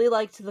really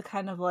liked the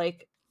kind of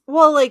like,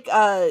 well, like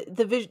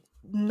the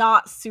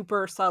not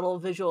super subtle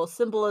visual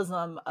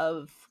symbolism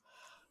of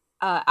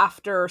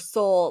after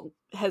Soul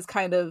has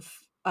kind of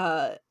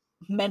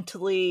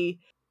mentally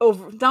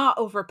not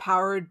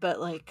overpowered, but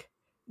like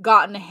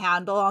gotten a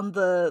handle on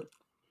the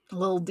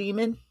little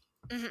demon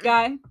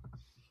guy.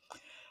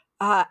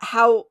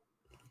 How,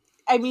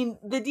 I mean,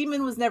 the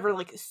demon was never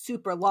like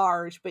super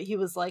large, but he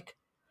was like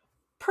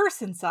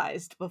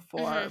person-sized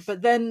before,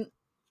 but then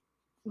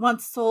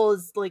once Soul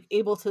is like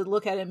able to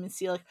look at him and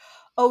see like,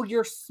 oh,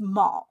 you're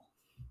small,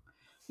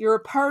 you're a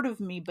part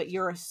of me, but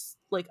you're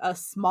a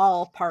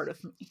small part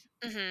of me.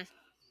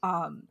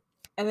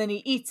 And then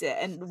he eats it,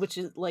 and which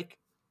is like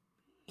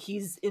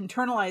he's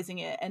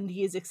internalizing it, and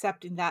he is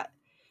accepting that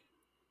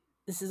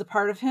this is a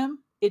part of him.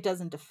 It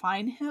doesn't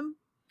define him.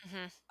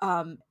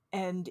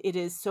 And it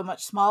is so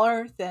much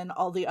smaller than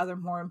all the other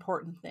more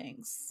important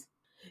things.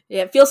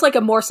 Yeah, it feels like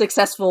a more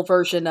successful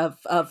version of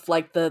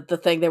like the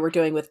thing they were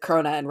doing with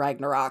Krona and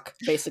Ragnarok,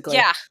 basically.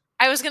 Yeah,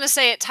 I was gonna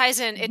say it ties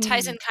in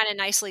kind of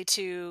nicely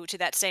to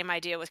that same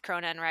idea with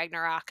Krona and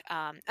Ragnarok.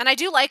 And I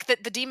do like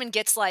that the demon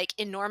gets like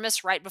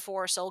enormous right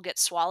before Soul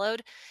gets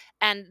swallowed,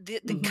 and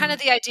the kind of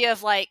the idea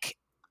of like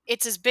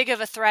it's as big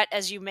of a threat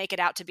as you make it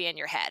out to be in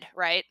your head,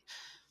 right?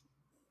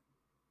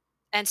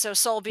 And so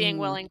Soul being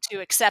willing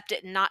to accept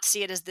it and not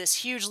see it as this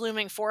huge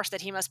looming force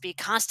that he must be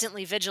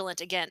constantly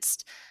vigilant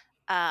against.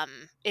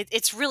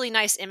 It's really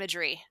nice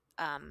imagery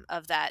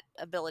of that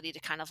ability to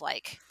kind of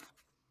like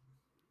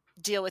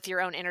deal with your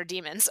own inner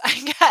demons,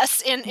 I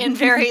guess, in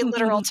very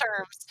literal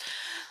terms.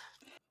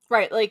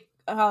 Right. Like,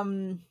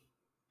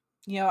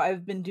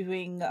 I've been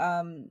doing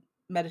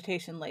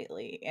meditation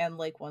lately, and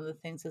like one of the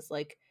things is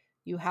like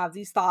you have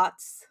these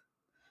thoughts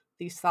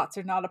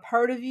are not a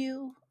part of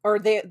you, or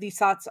these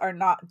thoughts are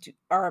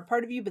a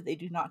part of you, but they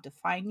do not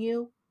define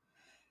you.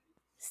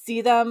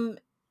 See them,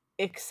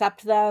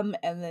 accept them,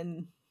 and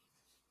then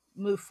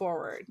move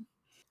forward.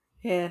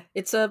 Yeah,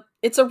 it's a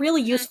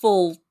really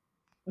useful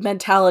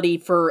mentality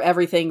for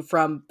everything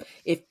from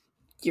if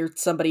you're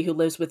somebody who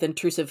lives with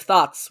intrusive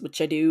thoughts,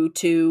 which I do,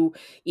 to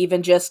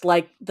even just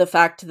like the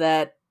fact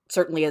that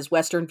certainly as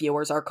Western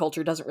viewers, our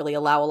culture doesn't really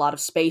allow a lot of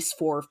space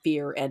for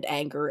fear and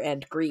anger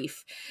and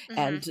grief.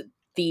 And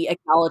the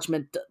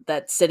acknowledgement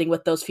that sitting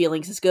with those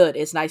feelings is good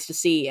is nice to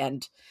see.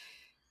 And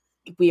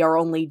we are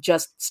only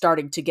just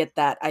starting to get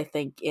that, I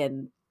think,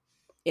 in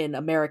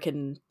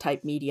American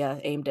type media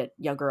aimed at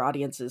younger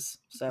audiences.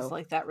 So it's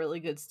like that really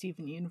good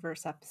Steven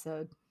Universe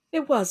episode.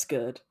 It was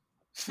good.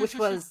 Which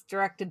was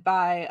directed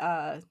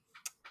by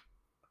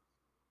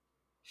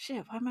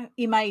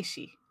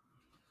Imaishi.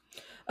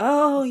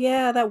 Oh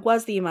yeah, that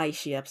was the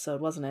Imaishi episode,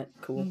 wasn't it?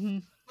 Cool.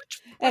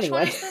 Which anyway.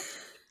 One is that?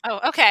 Oh,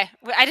 okay.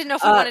 I didn't know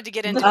if we wanted to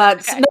get into it.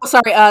 Okay. No,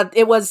 sorry.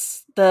 It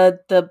was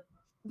the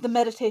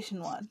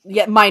meditation one.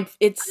 Yeah,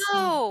 it's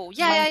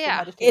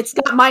yeah. It's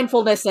got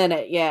mindfulness in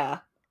it. Yeah.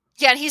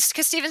 Yeah, and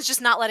because Steven's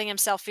just not letting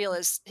himself feel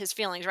his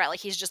feelings, right? Like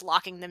he's just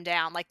locking them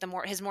down, like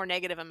his more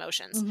negative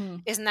emotions.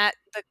 Isn't that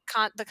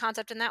the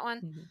concept in that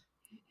one?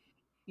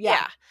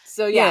 Yeah.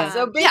 So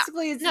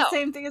basically, it's the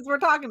same thing as we're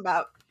talking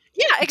about.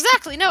 Yeah,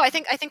 exactly. No, I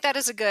think that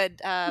is a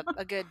good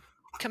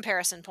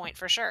comparison point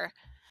for sure.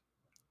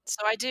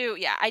 So I do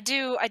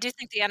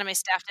think the anime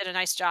staff did a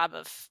nice job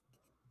of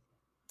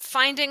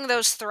finding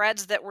those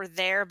threads that were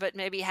there but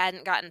maybe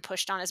hadn't gotten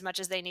pushed on as much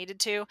as they needed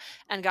to,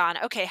 and gone,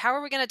 okay, how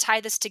are we going to tie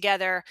this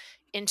together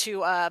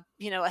into a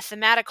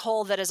thematic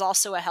whole that is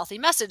also a healthy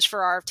message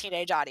for our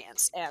teenage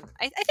audience? And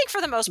I think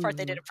for the most part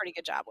they did a pretty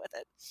good job with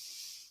it.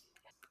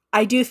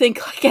 I do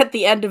think like at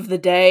the end of the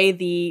day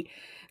the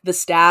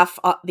staff,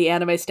 the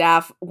anime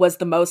staff, was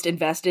the most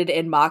invested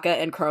in Maka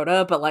and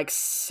Krona, but like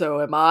so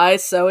am I,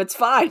 so it's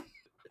fine.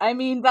 I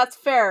mean, that's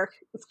fair.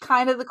 It's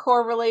kind of the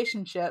core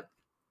relationship.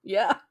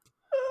 Yeah.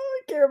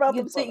 I care about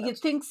them so much. You'd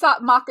think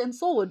Maka and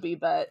Soul would be,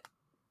 but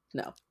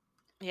no.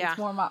 Yeah. It's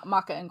more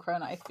Maka and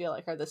Krona, I feel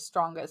like, are the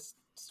strongest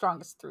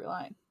through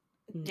line.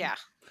 Yeah.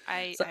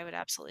 I would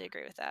absolutely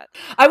agree with that.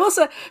 I will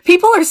say,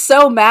 people are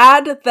so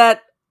mad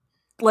that,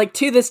 like,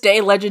 to this day,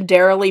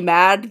 legendarily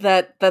mad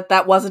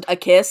that wasn't a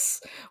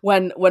kiss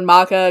when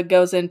Maka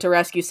goes in to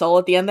rescue Soul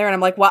at the end there, and I'm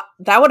like, what?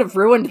 That would have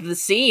ruined the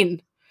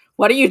scene.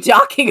 What are you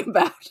talking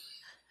about?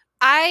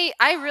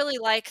 I really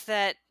like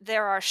that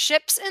there are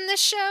ships in this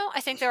show.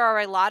 I think there are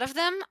a lot of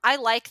them. I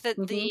like that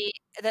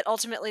that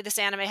ultimately this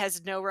anime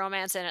has no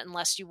romance in it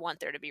unless you want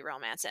there to be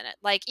romance in it.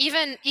 Like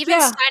even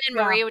Stein and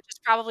Marie, which is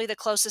probably the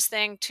closest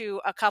thing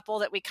to a couple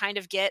that we kind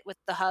of get with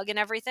the hug and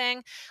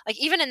everything. Like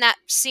even in that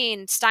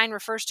scene, Stein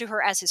refers to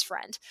her as his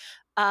friend.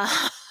 And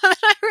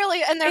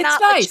they're it's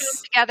not nice. like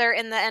shown together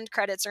in the end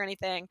credits or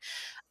anything.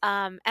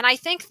 And I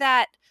think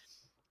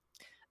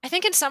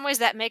in some ways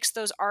that makes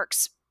those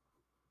arcs,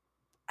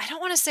 I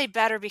don't want to say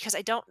better because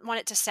I don't want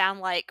it to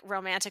sound like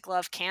romantic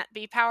love can't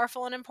be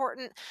powerful and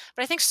important,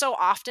 but I think so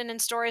often in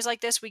stories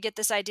like this, we get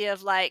this idea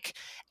of like,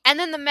 and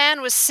then the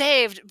man was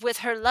saved with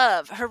her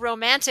love, her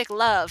romantic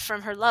love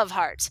from her love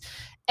heart.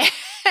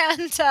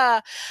 And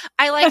I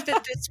like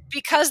that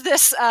because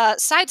this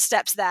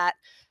sidesteps that,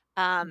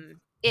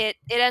 it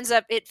ends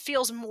up, it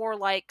feels more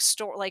like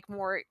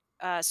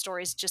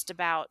stories just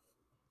about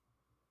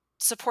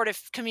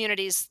supportive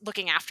communities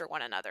looking after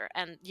one another,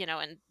 and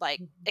and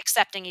like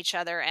accepting each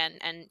other,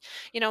 and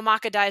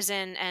Maka dives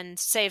in and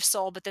saves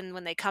Soul, but then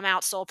when they come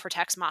out, Soul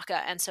protects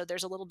Maka, and so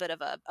there's a little bit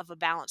of a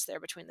balance there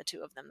between the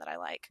two of them that I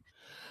like.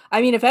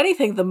 I mean, if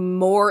anything, the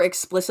more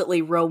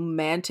explicitly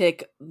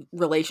romantic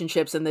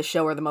relationships in this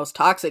show are the most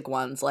toxic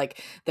ones.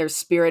 Like, there's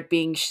Spirit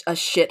being a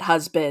shit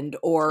husband,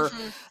 or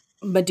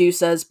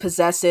Medusa's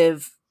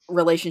possessive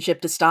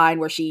relationship to Stein,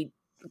 where she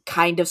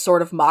kind of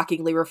sort of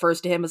mockingly refers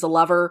to him as a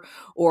lover,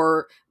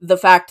 or the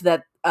fact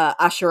that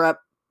Ashura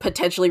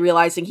potentially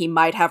realizing he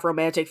might have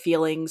romantic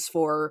feelings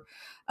for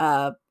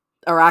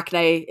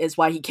Arachne is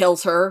why he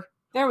kills her.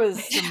 There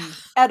was some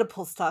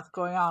Oedipal stuff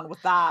going on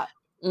with that.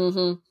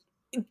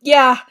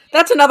 Yeah,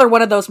 that's another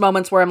one of those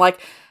moments where I'm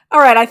like, all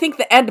right, I think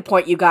the end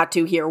point you got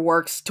to here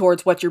works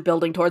towards what you're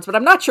building towards, but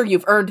I'm not sure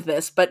you've earned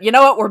this, but you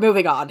know what? We're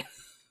moving on.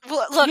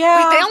 Well, look,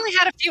 they only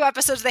had a few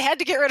episodes. They had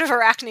to get rid of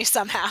Arachne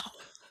somehow.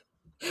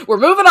 We're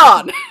moving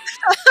on.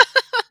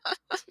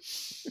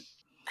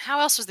 How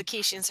else was the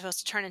Kishian supposed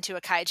to turn into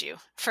a kaiju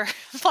for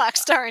Black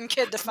Star and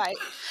Kid to fight?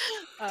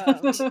 We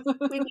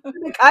need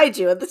a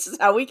kaiju, and this is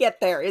how we get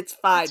there. It's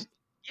fine.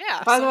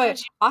 Yeah. By the way,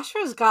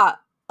 Ashura's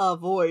got a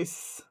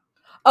voice.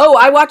 Oh,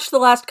 I watched the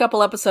last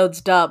couple episodes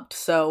dubbed,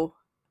 so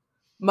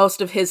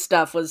most of his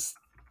stuff was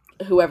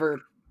whoever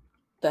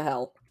the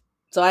hell.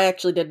 So I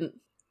actually didn't.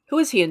 Who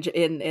is he in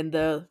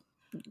the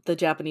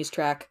Japanese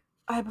track?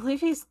 I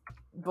believe he's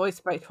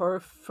voiced by Toru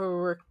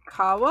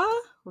Furukawa.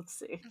 Let's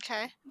see.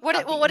 Okay.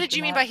 What did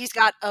you mean by he's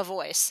got a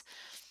voice?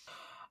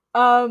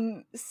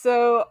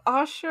 So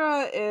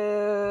Ashura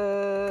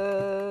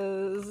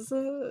is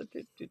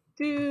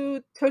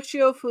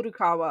Toshio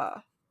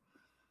Furukawa.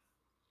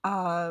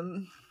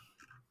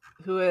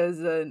 Who is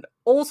an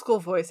old school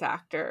voice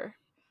actor,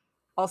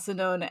 also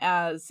known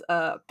as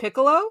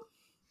Piccolo.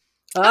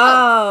 Oh,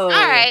 all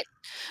right.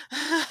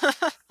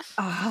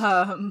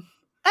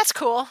 That's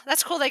cool.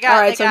 That's cool. They got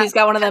all right. So he's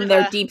got one of them.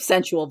 Their deep,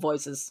 sensual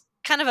voices.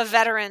 Kind of a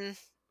veteran.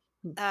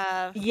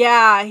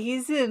 Yeah,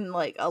 he's in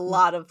like a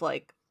lot of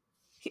like.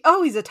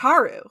 He's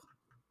Ataru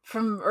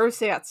from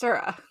Urusei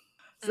Yatsura.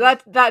 So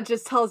that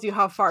just tells you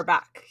how far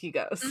back he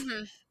goes.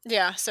 Mm-hmm.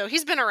 Yeah. So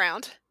he's been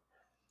around.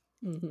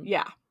 Mm-hmm.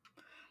 Yeah.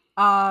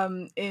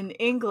 In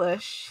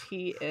English,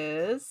 he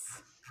is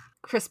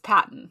Chris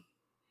Patton,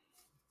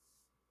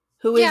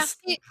 who is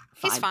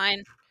he's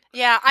fine.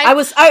 Yeah, I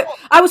was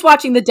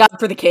watching the dub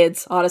for the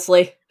kids,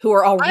 honestly, who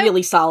are all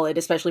really solid,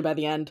 especially by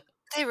the end.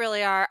 They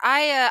really are.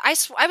 I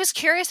was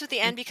curious with the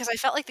end because I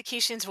felt like the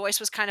Kishian's voice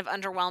was kind of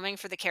underwhelming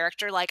for the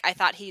character. Like, I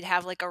thought he'd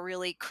have like a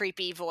really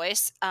creepy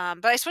voice.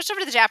 But I switched over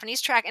to the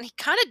Japanese track, and he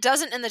kind of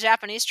doesn't in the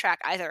Japanese track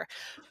either.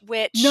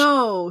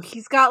 No,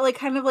 he's got like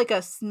kind of like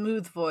a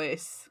smooth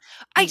voice.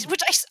 I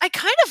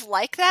kind of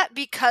like that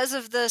because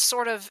of the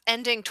sort of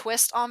ending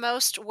twist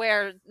almost,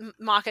 where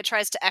Maka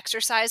tries to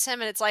exorcise him,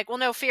 and it's like, well,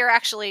 no, fear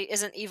actually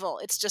isn't evil.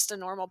 It's just a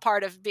normal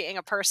part of being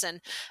a person.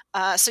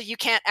 So you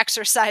can't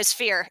exorcise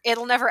fear.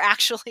 It'll never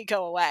actually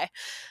go away.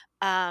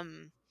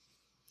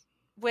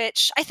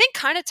 Which I think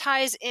kind of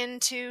ties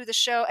into the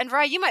show. And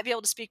Vrai, you might be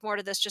able to speak more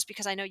to this just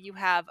because I know you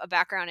have a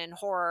background in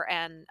horror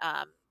and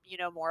you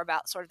know more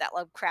about sort of that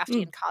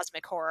Lovecraftian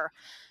cosmic horror.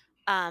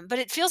 But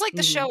it feels like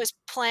the show is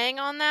playing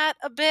on that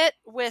a bit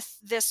with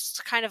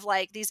this kind of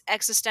like these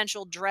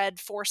existential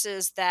dread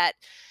forces that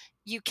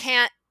you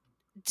can't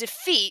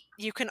defeat.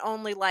 You can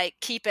only like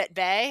keep at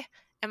bay.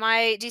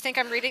 Do you think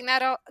I'm reading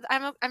that?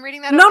 I'm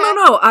reading that.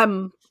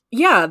 No.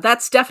 Yeah,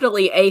 that's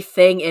definitely a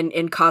thing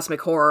in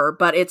cosmic horror,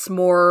 but it's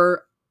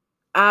more.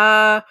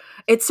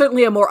 It's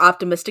certainly a more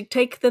optimistic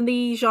take than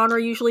the genre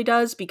usually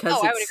does because. I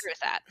would agree with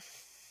that.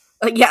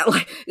 Yeah,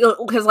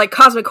 because like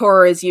cosmic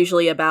horror is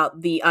usually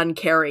about the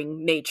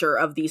uncaring nature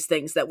of these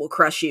things that will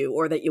crush you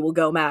or that you will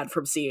go mad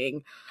from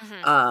seeing.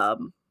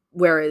 Mm-hmm.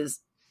 Whereas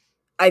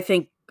I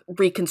think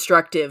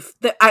reconstructive,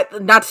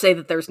 not to say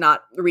that there's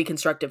not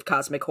reconstructive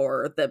cosmic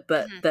horror,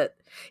 that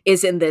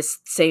is in this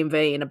same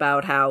vein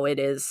about how it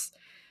is,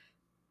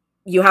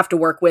 you have to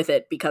work with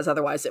it because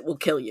otherwise it will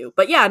kill you.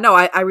 But yeah, no,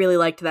 I really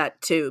liked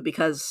that too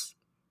because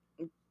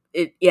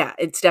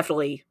it's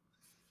definitely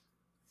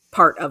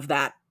part of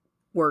that.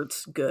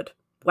 Words good.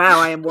 Wow,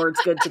 I am words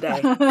good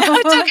today.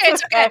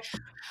 It's okay.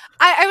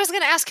 I was going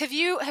to ask, have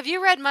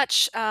you read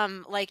much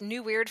like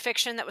new weird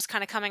fiction that was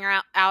kind of coming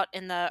out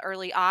in the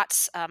early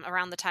aughts,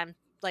 around the time,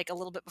 like a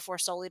little bit before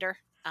Soul Eater,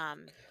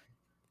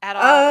 at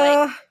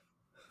all? Like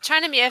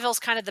China Mieville's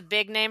kind of the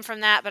big name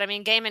from that, but I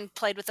mean, Gaiman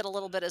played with it a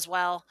little bit as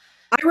well.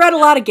 I read a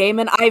lot of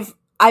Gaiman.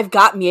 I've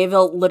got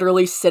Mieville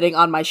literally sitting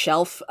on my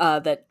shelf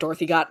that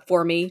Dorothy got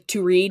for me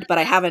to read, but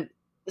I haven't,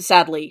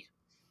 sadly,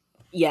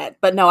 yet.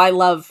 But no, I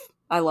love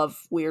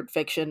weird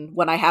fiction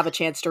when I have a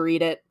chance to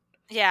read it.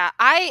 Yeah,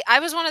 I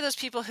was one of those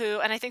people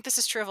who, and I think this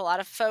is true of a lot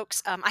of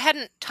folks, I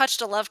hadn't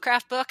touched a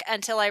Lovecraft book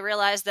until I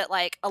realized that,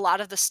 like, a lot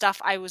of the stuff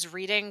I was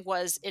reading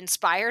was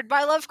inspired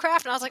by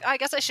Lovecraft, and I was like, "Oh, I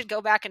guess I should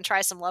go back and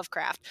try some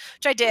Lovecraft,"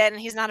 which I did,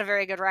 and he's not a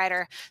very good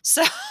writer.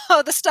 So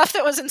the stuff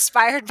that was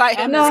inspired by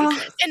him is No.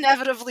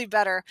 inevitably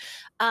better.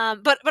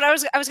 But I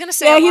was gonna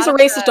say Yeah, a he's lot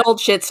a of racist the old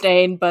shit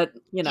stain, but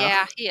you know.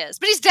 yeah, he is,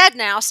 but he's dead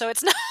now, so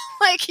it's not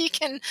like he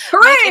can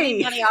make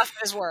any Hooray! money off of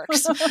his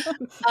works.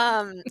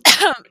 Um,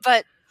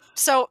 but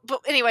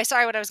anyway,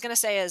 sorry. What I was going to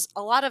say is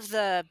a lot of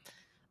the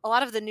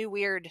new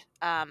weird,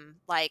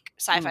 like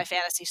sci-fi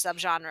fantasy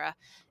subgenre,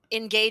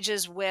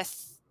 engages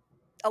with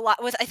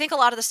I think a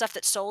lot of the stuff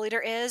that Soul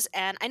Eater is,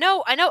 and I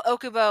know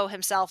Okubo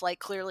himself like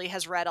clearly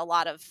has read a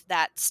lot of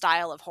that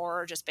style of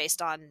horror just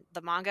based on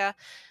the manga.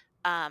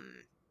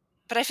 Um,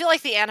 but I feel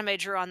like the anime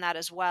drew on that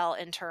as well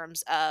in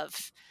terms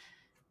of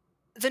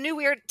the new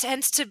weird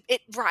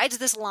it rides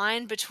this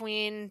line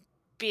between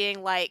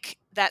being like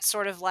that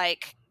sort of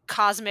like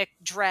cosmic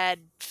dread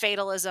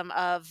fatalism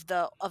of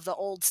the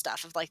old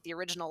stuff of like the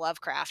original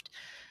Lovecraft,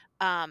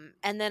 and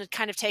then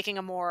kind of taking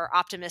a more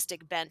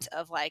optimistic bent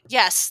of like,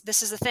 yes,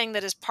 this is a thing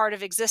that is part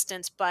of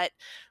existence, but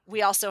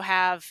we also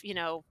have,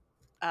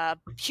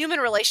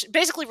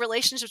 basically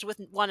relationships with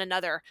one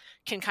another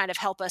can kind of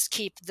help us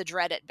keep the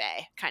dread at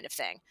bay, kind of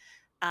thing.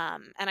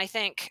 And I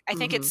think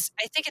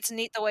it's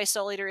neat the way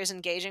Soul Eater is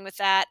engaging with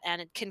that,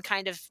 and it can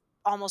kind of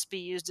almost be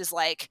used as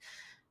like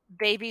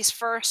baby's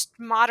first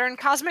modern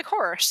cosmic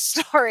horror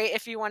story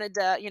if you wanted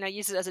to,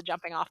 use it as a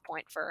jumping off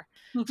point for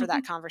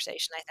that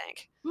conversation, I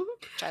think,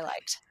 which I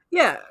liked.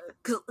 Yeah,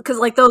 because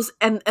like those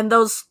and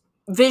those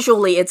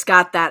visually, it's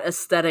got that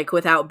aesthetic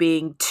without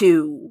being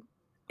too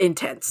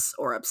intense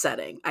or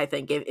upsetting. I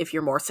think if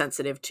you're more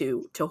sensitive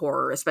to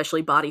horror,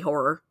 especially body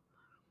horror.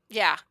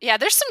 Yeah,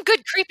 there's some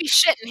good creepy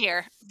shit in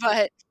here,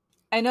 but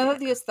I know that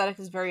the aesthetic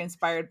is very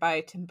inspired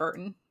by Tim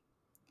Burton.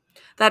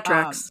 That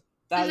tracks.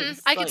 That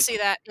is, I can see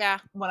that. Yeah.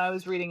 When I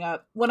was reading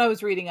up,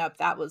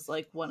 that was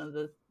like one of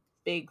the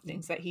big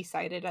things that he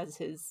cited as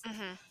his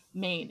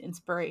main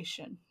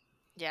inspiration.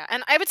 Yeah,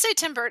 and I would say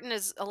Tim Burton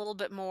is a little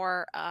bit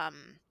more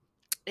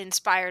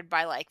inspired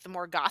by like the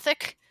more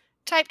gothic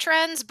type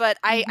trends, but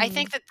I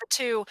think that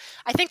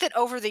I think that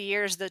over the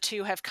years the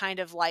two have kind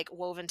of like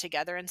woven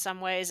together in some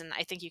ways, and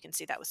I think you can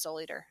see that with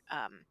Soul Eater.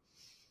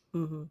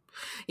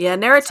 Yeah,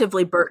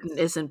 narratively, Burton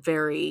isn't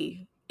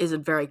very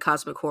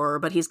cosmic horror,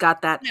 but he's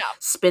got that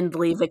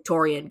spindly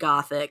Victorian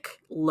Gothic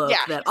look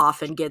that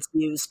often gets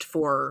used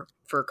for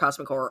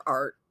cosmic horror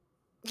art.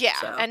 Yeah,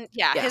 so, and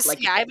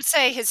I would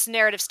say his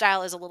narrative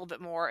style is a little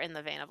bit more in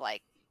the vein of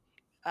like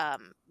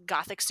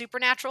Gothic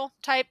supernatural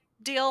type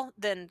deal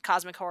than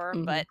cosmic horror.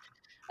 But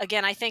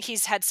again, I think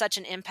he's had such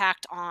an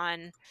impact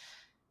on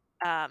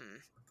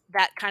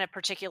that kind of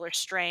particular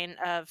strain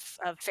of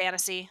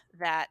fantasy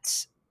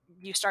that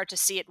you start to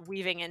see it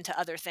weaving into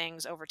other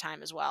things over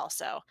time as well.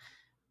 So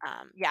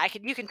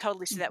you can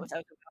totally see that with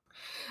Okubo.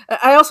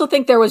 I also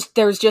think there was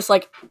just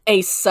like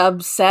a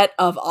subset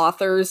of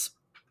authors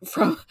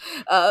from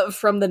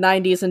the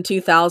 90s and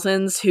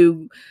 2000s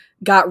who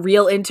got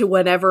real into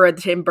whenever a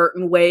Tim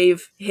Burton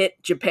wave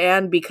hit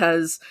Japan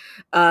because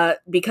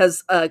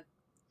Kazuki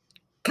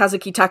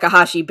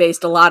Takahashi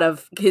based a lot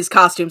of his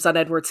costumes on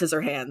Edward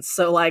Scissorhands.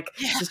 So like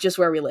this is just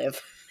where we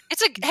live.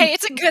 It's a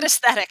good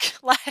aesthetic.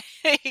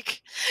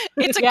 Like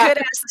it's a good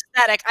ass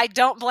aesthetic. I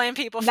don't blame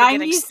people for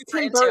getting super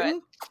Tim into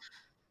Burton.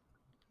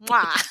 it.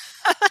 Mwah.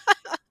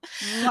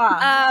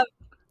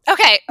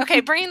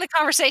 Okay, bringing the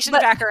conversation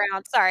back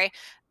around. Sorry.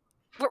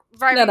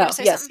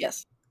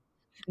 Yes.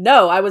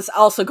 No, I was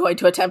also going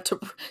to attempt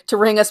to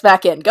ring us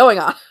back in. Going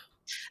on.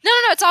 No,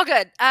 it's all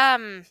good.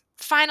 Kind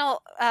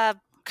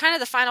of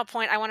the final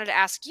point I wanted to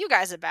ask you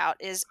guys about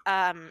is,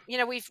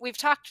 we've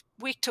talked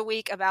week to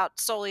week about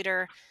Soul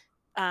Eater.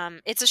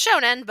 It's a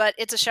shonen, but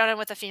it's a shonen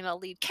with a female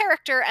lead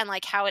character and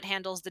like how it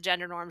handles the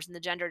gender norms and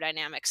the gender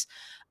dynamics.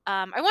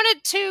 I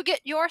wanted to get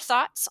your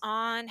thoughts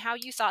on how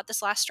you thought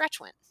this last stretch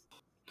went.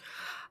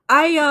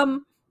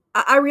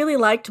 I really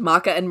liked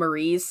Maka and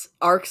Marie's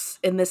arcs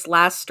in this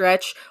last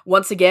stretch.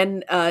 Once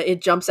again,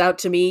 it jumps out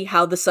to me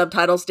how the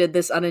subtitles did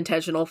this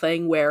unintentional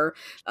thing where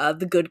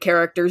the good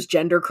characters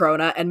gender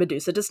Krona and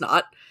Medusa does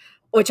not,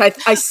 which I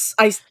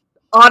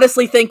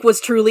honestly think was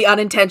truly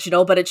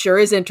unintentional, but it sure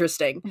is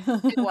interesting.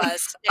 It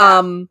was.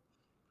 Yeah.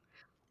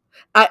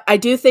 I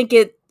do think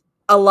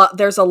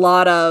there's a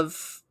lot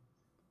of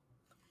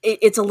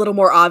it's a little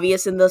more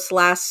obvious in this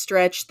last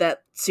stretch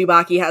that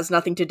Tsubaki has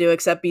nothing to do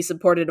except be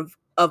supportive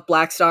of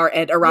Black Star,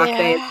 and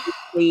Arachne is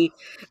basically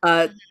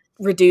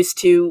reduced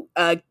to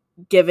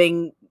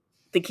giving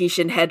the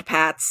Kishin head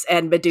pats,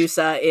 and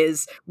Medusa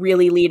is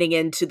really leaning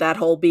into that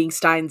whole being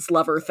Stein's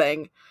lover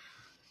thing.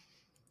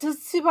 Does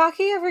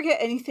Tsubaki ever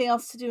get anything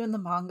else to do in the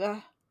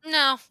manga?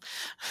 No.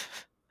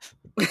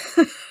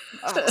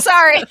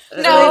 Sorry.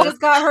 No. They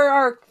just got her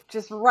arc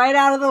just right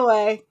out of the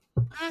way.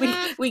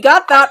 We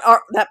got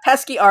that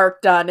pesky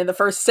arc done in the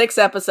first 6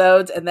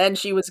 episodes, and then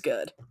she was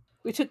good.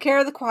 We took care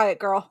of the quiet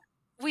girl.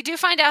 We do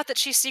find out that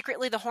she's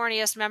secretly the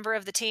horniest member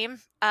of the team,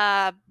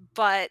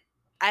 but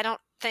I don't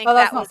think Oh,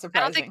 that's that not was.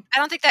 surprising. I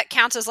don't think that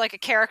counts as like a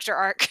character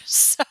arc.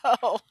 So,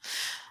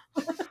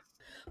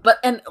 But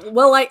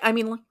I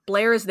mean,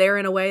 Blair is there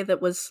in a way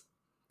that was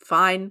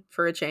fine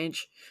for a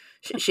change.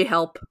 She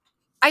help.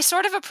 I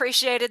sort of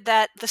appreciated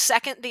that the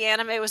second the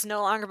anime was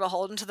no longer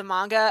beholden to the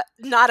manga,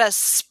 not a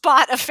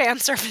spot of fan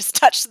service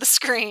touched the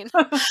screen.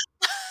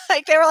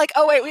 Like they were like,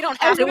 "Oh wait, we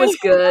don't have It was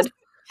good.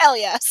 Hell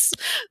yes."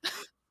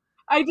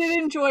 I did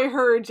enjoy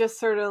her just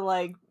sort of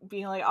like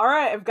being like, all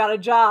right, I've got a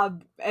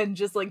job, and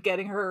just like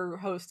getting her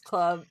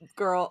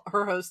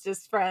her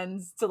hostess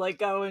friends to like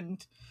go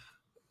and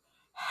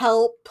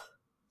help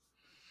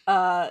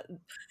Coffee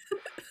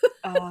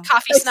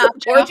snob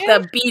Support Joe.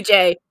 them,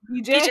 BJ.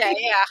 BJ.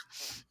 Yeah.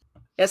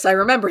 Yes, I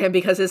remember him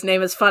because his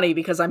name is funny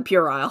because I'm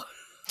puerile.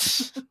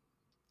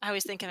 I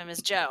always think of him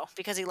as Joe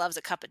because he loves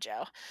a cup of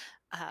Joe.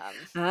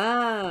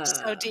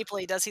 So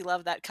deeply does he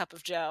love that cup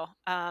of Joe.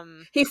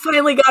 He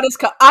finally got his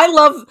cup.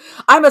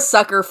 I'm a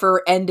sucker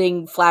for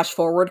ending flash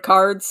forward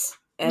cards.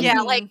 And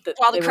yeah, like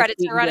while the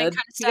credits are running, kind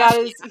of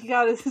stuff. He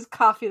got his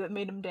coffee that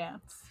made him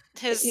dance.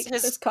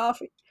 His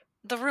coffee.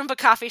 The Roomba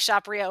coffee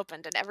shop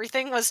reopened, and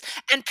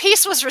and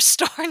peace was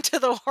restored to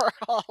the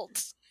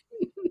world.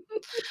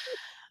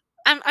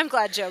 I'm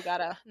glad Joe got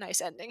a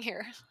nice ending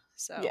here.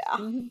 So yeah.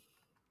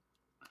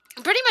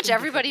 Pretty much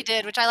everybody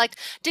did, which I liked.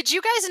 Did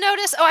you guys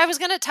notice? Oh, I was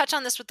going to touch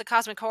on this with the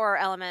cosmic horror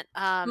element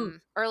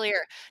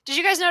earlier. Did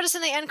you guys notice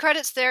in the end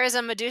credits there is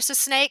a Medusa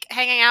snake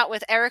hanging out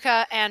with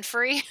Erica and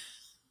Free?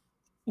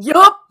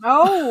 Yup.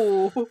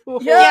 Oh,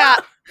 yeah.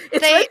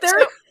 It's right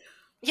there.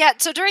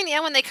 So during the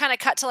end, when they kind of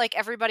cut to like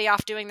everybody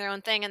off doing their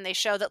own thing, and they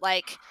show that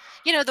like,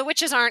 the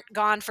witches aren't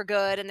gone for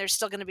good, and there's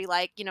still going to be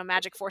like,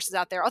 magic forces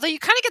out there. Although you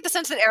kind of get the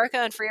sense that Erica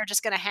and Free are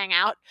just going to hang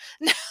out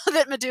now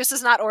that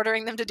Medusa's not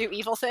ordering them to do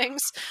evil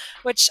things,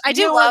 which I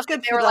do love.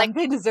 Good that they were like,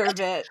 they deserve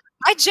it.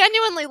 I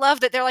genuinely love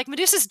that they're like,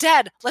 Medusa's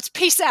dead. Let's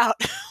peace out.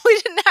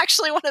 We didn't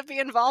actually want to be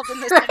involved in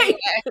this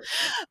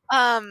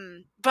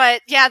anyway.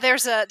 But yeah,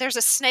 there's a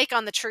snake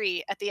on the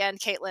tree at the end,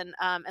 Caitlin.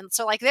 And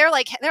so like they're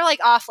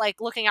off, like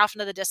looking off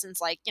into the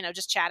distance, like,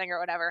 just chatting or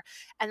whatever.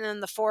 And then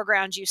in the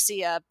foreground you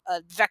see a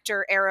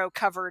vector arrow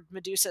covered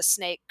Medusa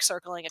snake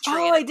circling a tree.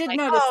 Oh, I did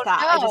notice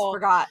that. No. I just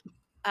forgot.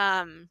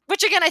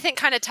 Which again I think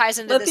kind of ties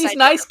into Let these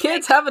nice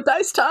kids have a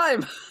nice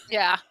time.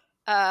 Yeah.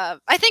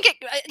 I think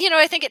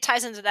it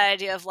ties into that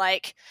idea of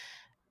like,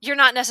 you're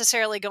not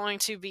necessarily going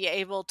to be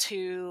able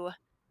to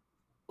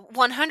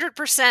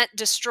 100%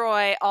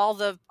 destroy all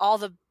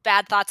the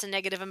bad thoughts and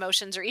negative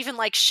emotions, or even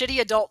like shitty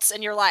adults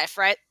in your life,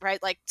 right?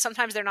 Like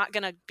sometimes they're not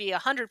going to be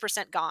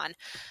 100% gone.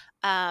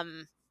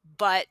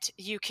 But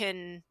you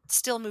can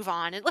still move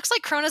on. It looks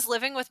like Krona's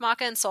living with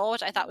Maka and Soul,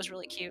 which I thought was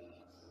really cute.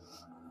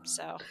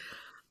 So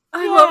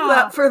I love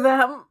that for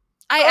them.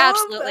 I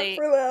absolutely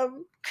love that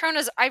for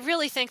them. I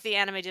really think the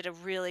anime did a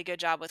really good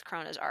job with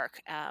Krona's arc.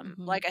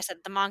 Like I said,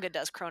 the manga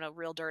does Krona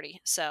real dirty,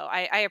 so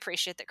I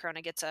appreciate that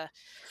Krona gets a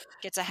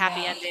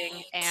happy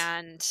ending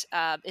and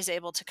is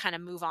able to kind of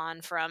move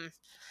on from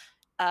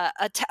a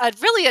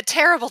really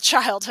terrible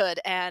childhood.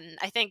 And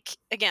I think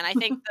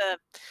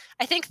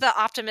the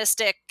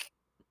optimistic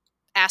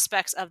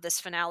aspects of this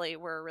finale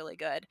were really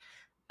good.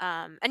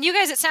 And you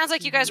guys, it sounds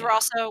like you guys were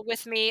also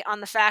with me on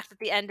the fact that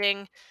the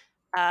ending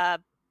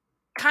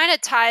kind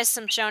of ties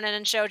some shonen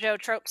and shoujo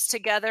tropes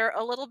together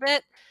a little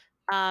bit,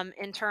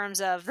 in terms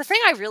of the thing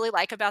I really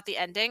like about the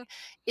ending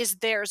is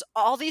there's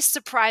all these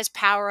surprise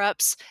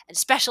power-ups and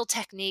special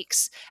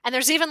techniques, and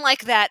there's even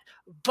like that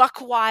buck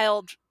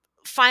wild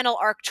final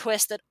arc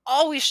twist that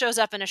always shows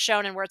up in a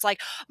shonen where it's like,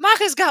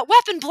 Maka's got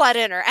weapon blood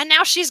in her and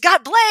now she's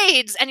got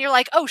blades, and you're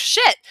like, oh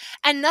shit,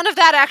 and none of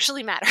that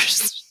actually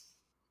matters.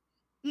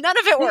 None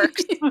of it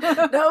works.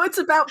 No, it's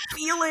about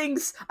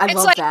feelings. I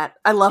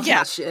love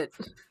that shit.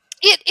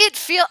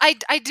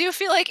 I do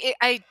feel like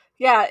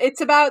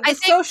it's about the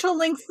social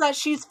links that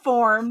she's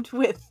formed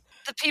with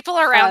the people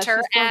around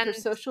her, and her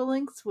social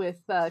links with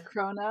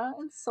Krona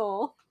and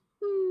Soul,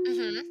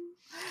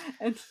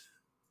 and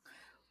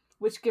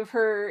which give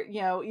her,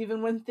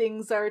 even when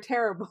things are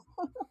terrible,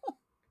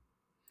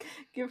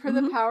 give her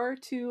the power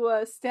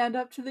to stand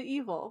up to the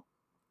evil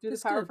through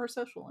the power of her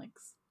social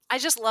links. I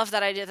just love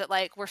that idea that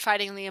like we're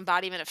fighting the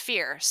embodiment of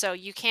fear. So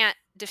you can't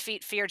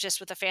defeat fear just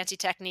with a fancy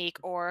technique,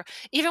 or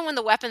even when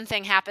the weapon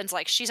thing happens,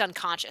 like she's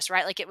unconscious,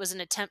 right? Like it was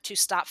an attempt to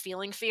stop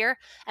feeling fear,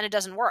 and it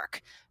doesn't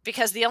work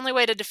because the only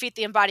way to defeat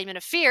the embodiment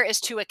of fear is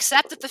to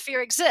accept that the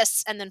fear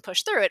exists and then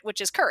push through it,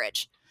 which is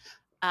courage.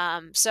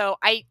 It's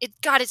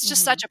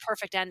just such a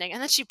perfect ending.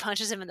 And then she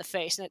punches him in the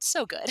face, and it's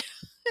so good.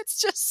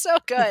 It's just so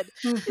good.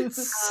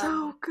 It's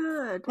so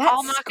good. That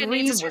all Maka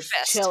needs is her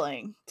fist.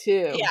 Chilling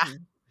too. Yeah.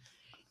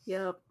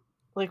 Yep.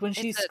 Like when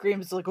she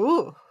screams, like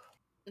ooh.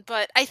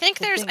 But I think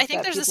there's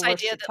this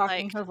idea that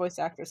talking like her voice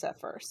actress at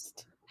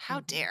first. How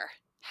dare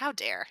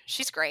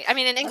she's great. I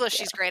mean, in English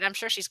she's great. I'm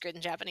sure she's good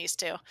in Japanese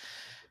too.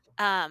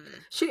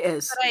 She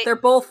is. They're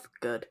both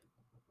good.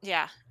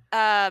 Yeah.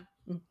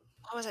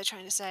 what was I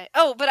trying to say?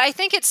 Oh, but I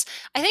think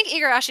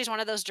Igarashi is one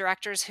of those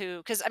directors who,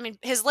 because I mean,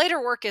 his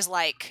later work is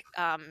like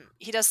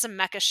he does some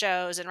mecha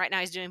shows, and right now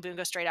he's doing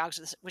Bungo Stray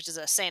Dogs, which is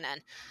a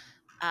seinen.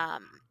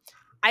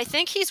 I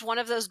think he's one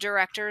of those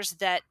directors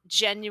that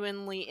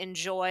genuinely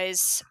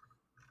enjoys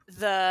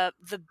the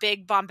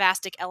big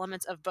bombastic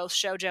elements of both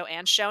shoujo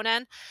and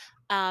shonen,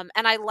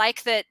 and I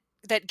like that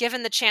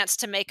given the chance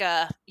to make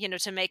an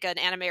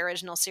anime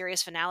original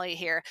series finale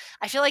here,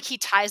 I feel like he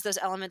ties those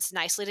elements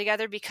nicely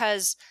together,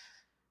 because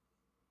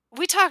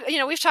we've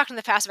talked in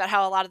the past about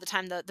how a lot of the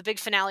time the big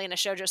finale in a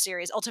shoujo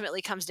series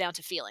ultimately comes down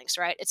to feelings,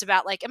 right? It's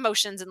about like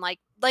emotions and like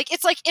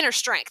it's like inner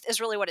strength is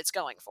really what it's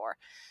going for.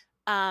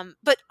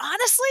 But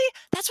honestly,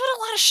 that's what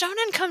a lot of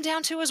shonen come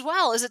down to as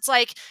well, is it's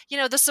like,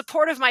 the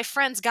support of my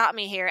friends got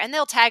me here, and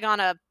they'll tag on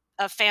a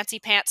fancy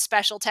pants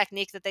special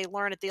technique that they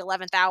learn at the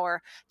 11th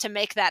hour to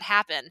make that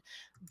happen.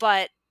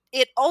 But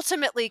it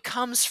ultimately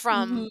comes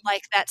from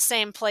like that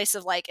same place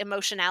of like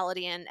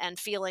emotionality and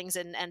feelings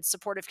and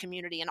supportive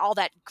community and all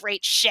that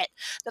great shit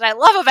that I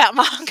love about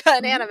manga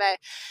and anime.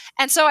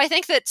 And so I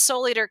think that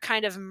Soul Eater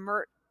kind of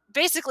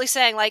basically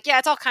saying like, yeah,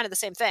 it's all kind of the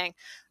same thing.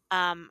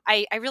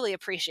 I really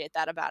appreciate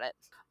that about it.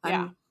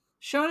 Yeah.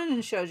 Shonen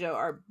and shoujo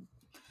are,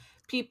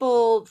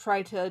 people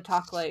try to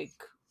talk like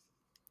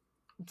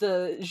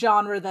the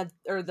genre that,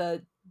 or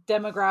the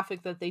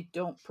demographic that they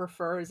don't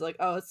prefer is like,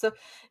 oh, it's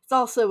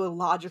also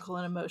illogical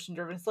and emotion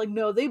driven. It's like,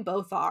 no, they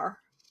both are.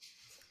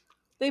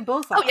 They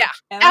both are. Oh yeah,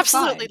 and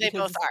absolutely, they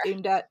both are.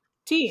 Aimed at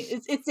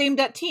teens. It's aimed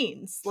at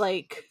teens.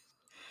 Like,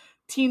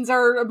 teens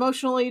are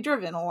emotionally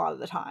driven a lot of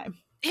the time.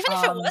 Even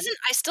if it wasn't,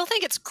 I still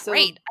think it's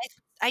great.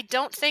 I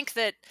don't think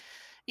that,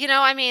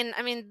 I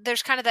mean,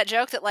 there's kind of that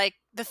joke that like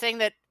the thing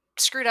that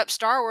screwed up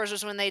Star Wars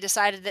was when they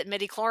decided that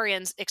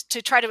midi-chlorians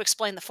to try to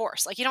explain the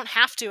Force. Like, you don't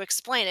have to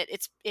explain it.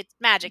 It's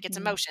magic. It's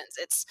emotions.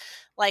 It's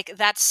like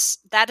that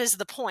is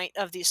the point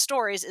of these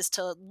stories, is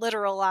to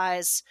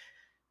literalize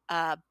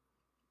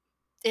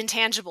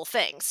intangible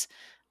things.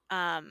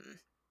 And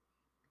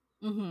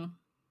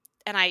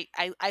I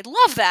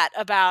love that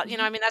about,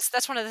 I mean,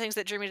 that's one of the things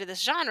that drew me to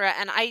this genre.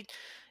 And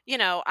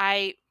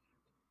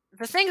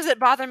the things that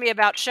bother me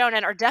about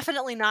shonen are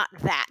definitely not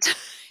that.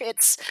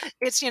 It's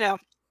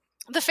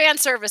the fan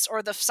service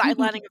or the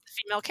sidelining of the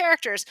female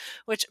characters,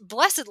 which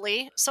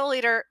blessedly Soul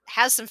Eater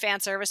has some fan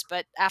service,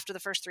 but after the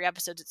first 3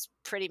 episodes,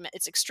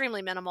 it's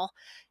extremely minimal,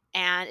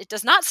 and it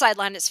does not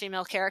sideline its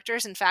female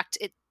characters. In fact,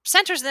 it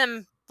centers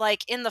them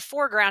like in the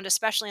foreground,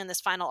 especially in this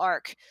final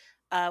arc,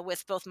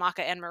 with both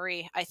Maka and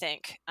Marie, I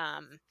think,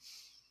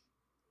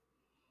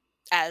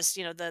 as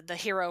the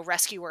hero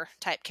rescuer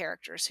type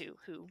characters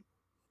who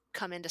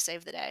come in to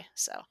save the day.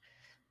 So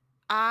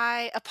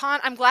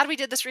I'm glad we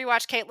did this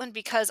rewatch, Caitlin,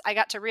 because I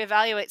got to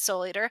reevaluate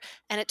Soul Eater,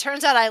 and it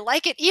turns out I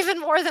like it even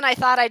more than I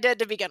thought I did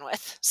to begin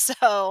with.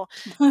 So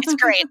it's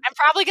great. I'm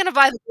probably going to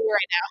buy the Blu right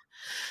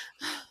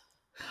now.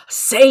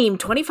 Same.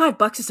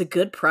 $25 is a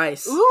good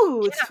price.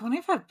 Ooh, it's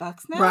 $25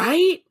 now,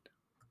 right?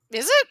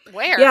 Is it?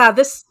 Where? Yeah,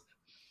 this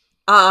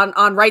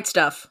on Right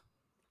Stuff.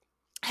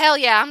 Hell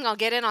yeah, I'm gonna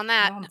get in on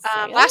that.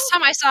 Last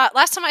time I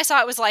saw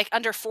it was like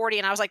under 40,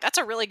 and I was like, that's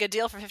a really good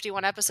deal for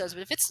 51 episodes.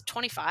 But if it's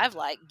 25,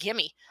 like,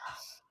 gimme.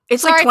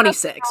 It's like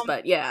 26,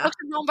 but yeah.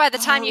 By the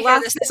time you hear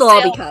this will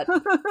all be cut.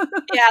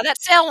 Yeah, that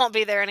sale won't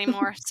be there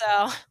anymore.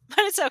 So, but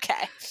it's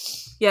okay.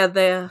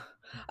 Yeah,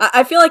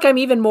 I feel like I'm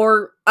even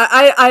more.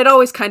 I'd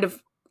always kind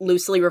of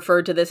loosely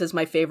referred to this as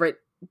my favorite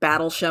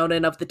battle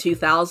shonen of the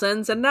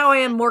 2000s, and now I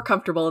am more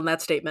comfortable in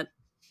that statement.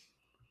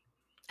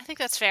 I think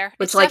that's fair.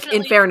 Which, like,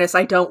 in fairness,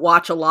 I don't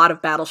watch a lot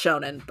of battle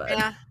shonen, but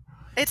yeah,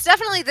 it's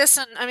definitely this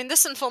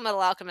and Full Metal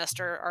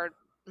Alchemist are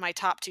my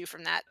top 2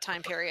 from that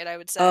time period, I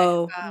would say.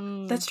 Oh,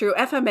 that's true.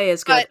 FMA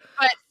is good,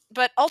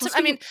 but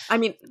ultimately, I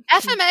mean,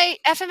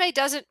 FMA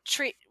doesn't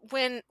treat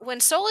when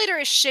Soul Eater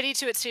is shitty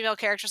to its female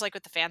characters, like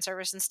with the fan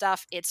service and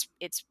stuff. It's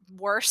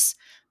worse.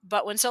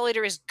 But when Soul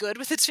Eater is good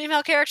with its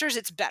female characters,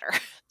 it's better.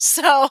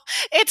 So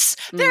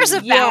there's a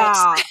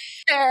balance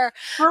there.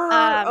 For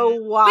a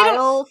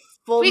while,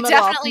 Full Metal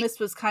Alchemist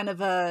was kind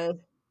of a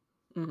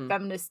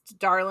feminist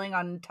darling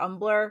on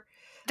Tumblr.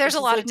 There's a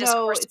lot of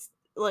discourse. No, it's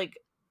like,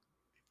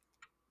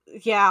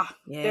 yeah,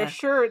 there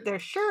sure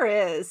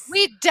is.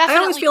 We definitely. I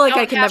always feel like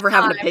I can never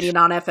have an opinion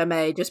on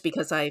FMA just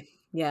because I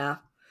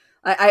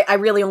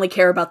really only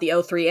care about the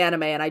 03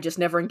 anime, and I just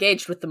never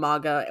engaged with the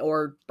manga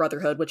or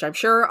Brotherhood, which I'm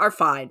sure are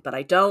fine, but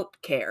I don't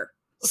care.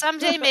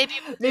 Someday maybe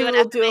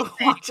we'll do a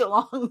watch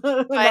along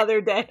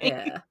another day.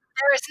 Yeah.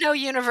 There is no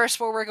universe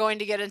where we're going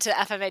to get into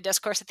FMA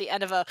discourse at the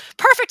end of a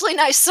perfectly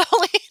nice Soul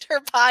Eater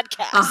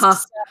podcast.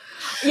 So,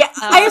 yeah,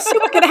 I assume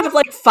we're going to have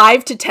like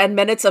 5 to 10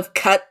 minutes of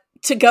cut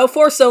to go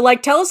for. So,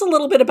 like, tell us a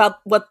little bit about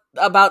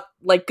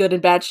like good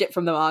and bad shit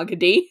from the manga,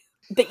 D.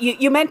 But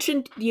you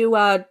mentioned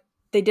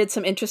they did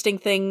some interesting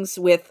things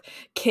with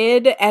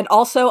Kid, and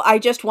also I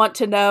just want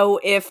to know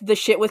if the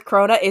shit with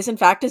Krona is in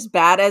fact as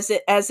bad as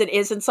it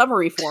is in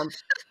summary form,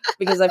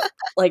 because I've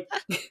like,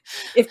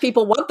 if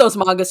people want those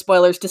manga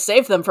spoilers to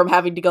save them from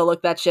having to go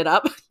look that shit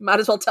up, might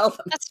as well tell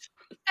them.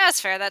 That's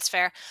fair. That's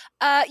fair.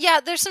 Yeah,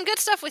 there's some good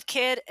stuff with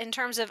Kid in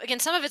terms of, again,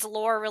 some of it's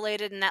lore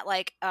related, and that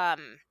like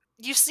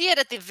you see it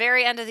at the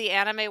very end of the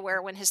anime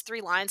where when his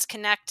 3 lines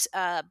connect,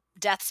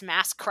 Death's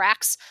mask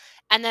cracks,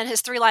 and then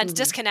his 3 lines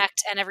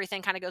disconnect, and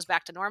everything kind of goes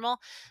back to normal.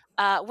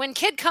 When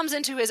Kid comes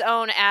into his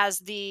own as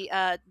the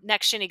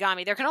next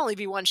Shinigami, there can only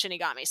be one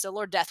Shinigami, so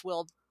Lord Death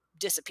will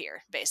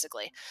disappear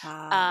basically.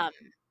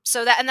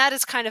 So that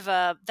is kind of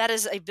a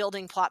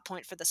building plot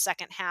point for the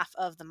second half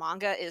of the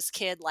manga. Is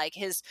Kid, like,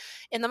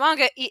 in the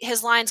manga,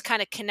 his lines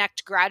kind of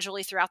connect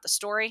gradually throughout the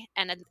story,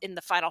 and in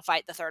the final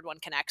fight, the third one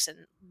connects,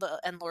 and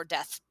Lord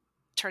Death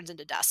turns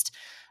into dust.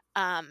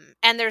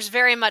 And there's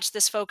very much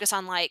this focus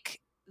on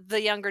like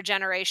the younger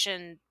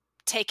generation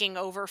taking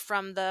over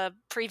from the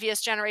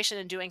previous generation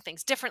and doing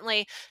things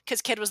differently,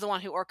 because Kid was the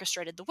one who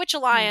orchestrated the Witch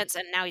Alliance,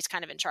 and now he's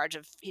kind of in charge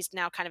of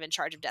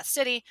Death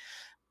City.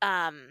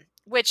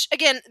 Which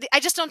again, I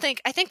just don't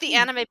think, I think the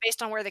anime,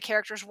 based on where the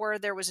characters were,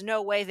 there was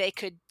no way they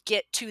could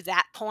get to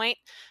that point.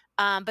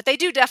 But they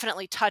do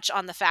definitely touch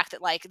on the fact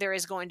that like there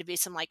is going to be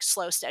some like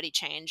slow, steady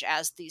change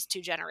as these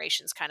two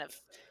generations kind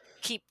of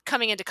keep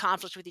coming into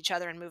conflict with each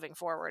other and moving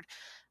forward.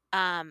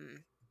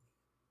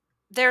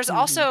 There's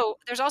also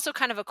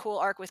kind of a cool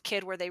arc with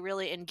Kid where they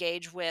really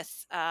engage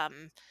with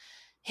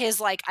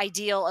his like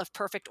ideal of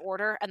perfect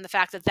order, and the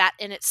fact that that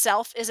in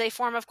itself is a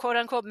form of quote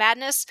unquote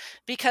madness,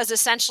 because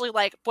essentially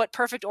like what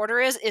perfect order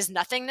is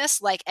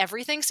nothingness, like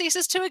everything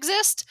ceases to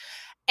exist.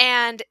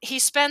 And he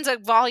spends a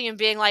volume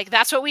being like,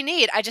 that's what we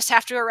need, I just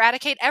have to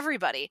eradicate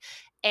everybody.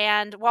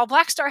 And while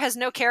Black Star has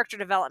no character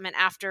development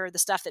after the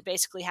stuff that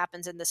basically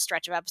happens in this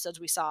stretch of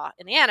episodes we saw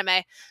in the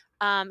anime,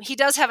 he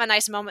does have a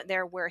nice moment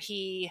there where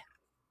he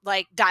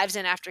like dives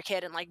in after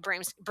Kid and like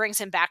brings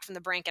him back from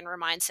the brink and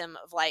reminds him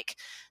of like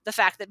the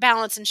fact that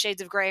balance and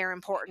shades of gray are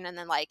important, and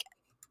then like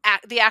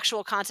the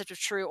actual concept of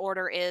true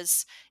order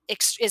is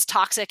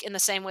toxic in the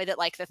same way that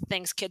like the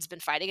things Kid's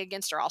been fighting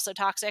against are also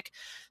toxic.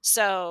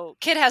 So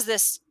Kid has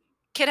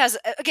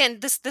again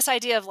this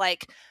idea of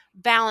like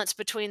balance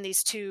between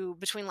these two,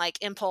 between like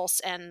impulse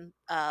and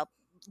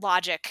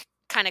logic,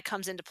 kind of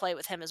comes into play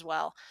with him as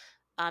well,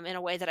 in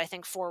a way that I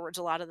think forwards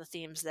a lot of the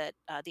themes that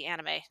the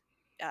anime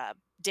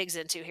digs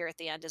into here at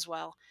the end as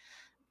well.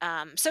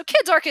 So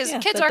Kid's arc is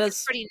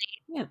pretty neat.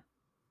 Yeah.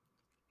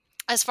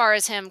 As far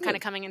as him kind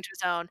of coming into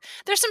his own.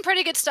 There's some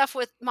pretty good stuff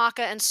with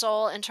Maka and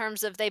Soul in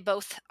terms of they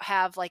both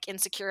have like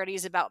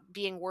insecurities about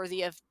being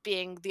worthy of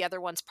being the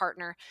other one's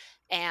partner,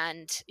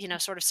 and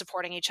sort of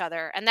supporting each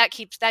other, and that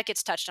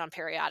gets touched on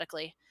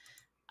periodically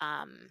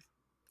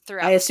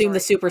throughout. I assume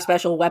the super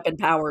special weapon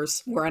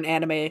powers were an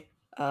anime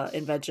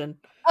invention.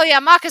 Oh yeah,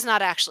 Maka's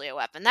not actually a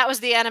weapon. That was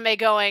the anime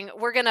going,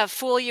 we're gonna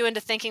fool you into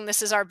thinking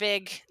this is our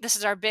big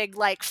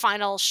like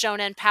final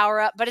shonen power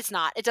up, but it's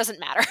not. It doesn't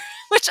matter,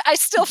 which I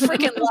still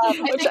freaking love.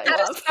 I think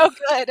that is so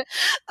good.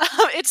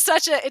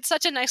 It's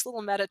such a nice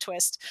little meta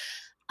twist.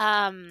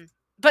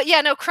 But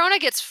yeah, no, Krona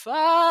gets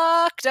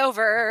fucked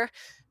over.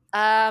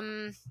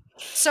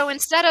 So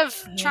instead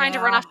of trying to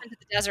run off into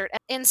the desert,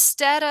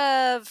 instead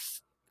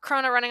of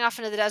Krona running off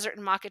into the desert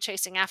and Maka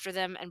chasing after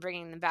them and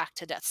bringing them back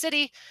to Death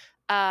City,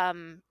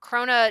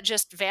 Krona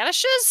just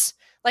vanishes.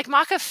 Like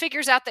Maka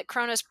figures out that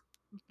Krona's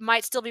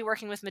might still be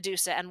working with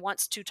Medusa and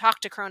wants to talk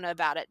to Krona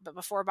about it, but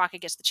before Maka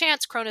gets the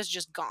chance, Krona's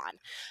just gone.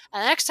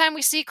 And the next time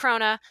we see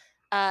Krona,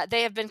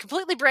 they have been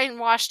completely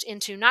brainwashed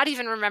into not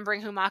even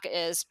remembering who Maka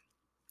is,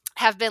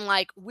 have been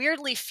like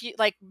weirdly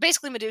like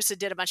basically Medusa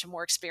did a bunch of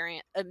more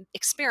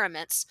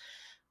experiments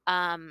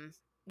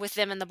with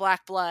them in the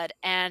Black Blood,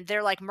 and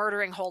they're like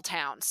murdering whole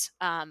towns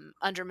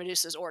under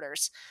Medusa's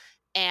orders.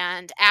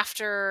 And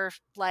after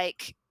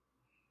like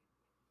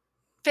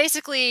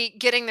basically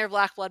getting their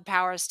Black Blood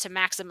powers to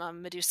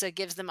maximum, Medusa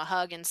gives them a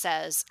hug and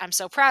says, "I'm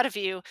so proud of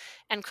you."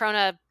 And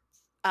Krona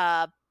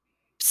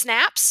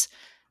snaps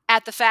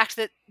at the fact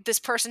that this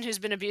person who's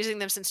been abusing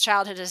them since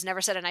childhood has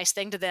never said a nice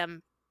thing to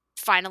them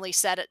finally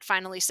said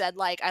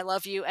like, "I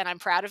love you and I'm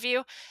proud of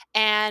you,"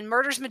 and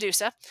murders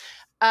Medusa.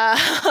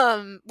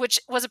 Which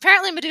was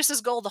apparently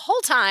Medusa's goal the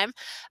whole time,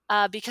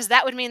 because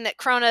that would mean that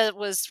Krona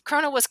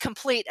was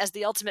complete as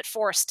the ultimate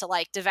force to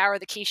like devour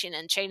the Kishin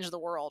and change the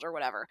world or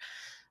whatever.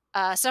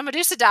 So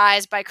Medusa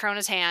dies by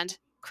Krona's hand.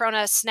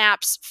 Krona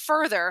snaps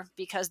further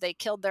because they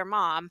killed their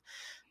mom,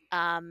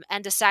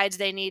 and decides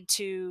they need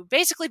to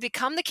basically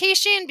become the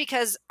Kishin,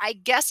 because I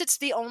guess it's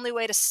the only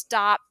way to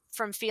stop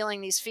from feeling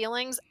these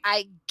feelings.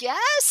 I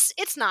guess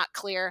it's not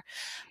clear.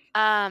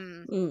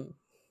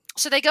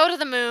 So they go to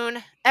the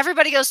moon.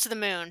 Everybody goes to the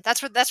moon.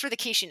 That's where the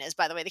Kishin is,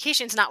 by the way. The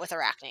Kishin's not with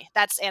Arachne.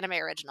 That's anime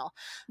original.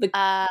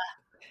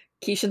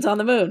 Kishin's on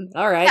the moon.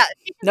 All right. Yeah,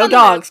 no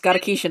dogs. Got a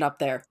Kishin up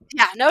there.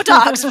 Yeah, no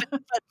dogs,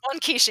 but one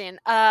Kishin.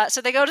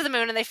 So they go to the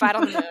moon and they fight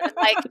on the moon. And,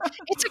 like,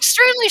 it's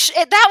extremely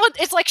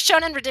it's like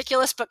shonen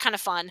ridiculous, but kind of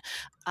fun.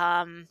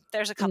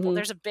 There's a couple.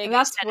 There's a big. And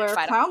that's where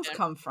clowns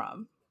come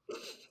from.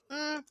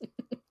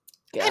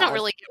 I don't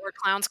really get where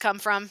clowns come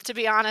from, to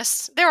be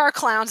honest. There are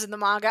clowns in the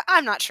manga.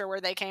 I'm not sure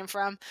where they came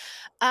from.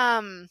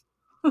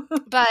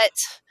 But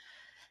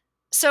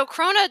so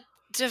Krona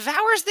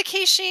devours the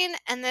Kishin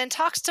and then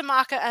talks to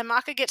Maka, and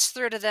Maka gets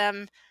through to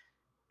them,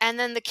 and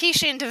then the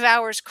Kishin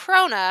devours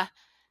Krona,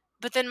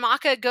 but then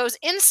Maka goes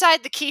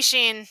inside the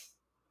Kishin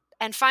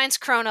and finds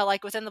Krona,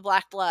 like, within the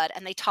Black Blood,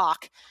 and they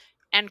talk.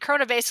 And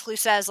Krona basically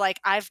says, like,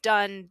 I've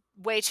done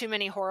way too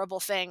many horrible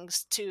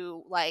things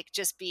to, like,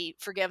 just be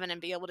forgiven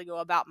and be able to go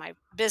about my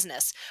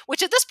business.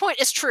 Which at this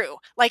point is true.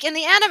 Like, in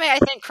the anime, I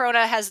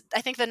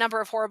think the number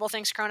of horrible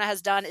things Krona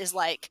has done is,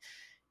 like,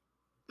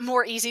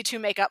 more easy to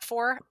make up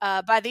for.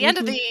 By the end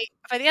of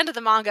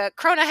the manga,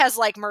 Krona has,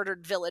 like,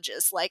 murdered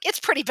villages. Like,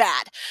 it's pretty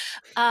bad.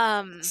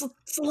 It's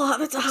a lot.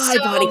 That's a high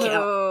body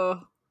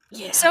count.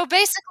 Yeah. So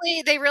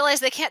basically, they realize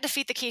they can't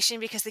defeat the Kishin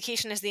because the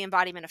Kishin is the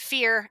embodiment of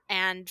fear,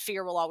 and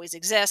fear will always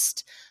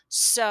exist.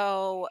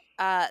 So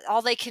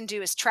all they can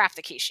do is trap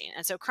the Kishin.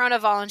 And so Krona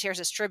volunteers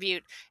as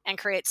tribute and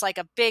creates, like,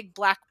 a big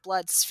black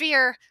blood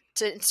sphere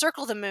to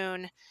encircle the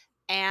moon.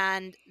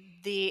 And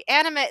the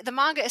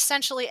manga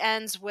essentially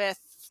ends with,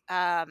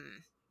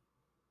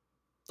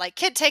 like,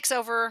 Kid takes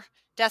over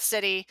Death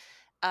City.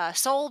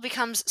 Soul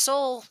becomes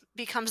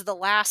the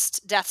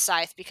last Death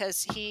Scythe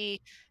because he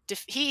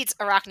eats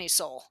Arachne's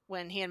soul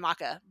when he and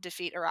Maka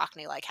defeat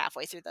Arachne, like,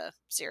 halfway through the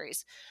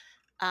series.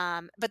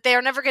 But they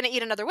are never going to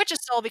eat another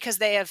witch's soul because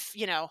they have,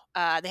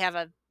 they have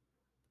a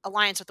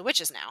alliance with the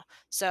witches now.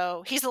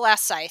 So he's the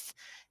last Scythe.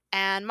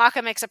 And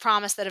Maka makes a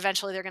promise that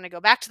eventually they're going to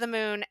go back to the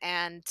moon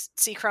and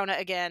see Krona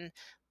again.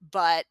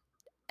 But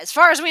as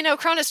far as we know,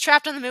 Krona's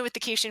trapped on the moon with the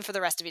Kishin for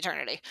the rest of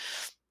eternity.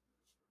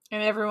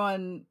 And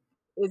everyone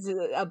is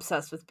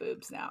obsessed with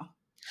boobs now.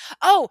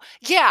 Oh,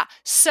 yeah.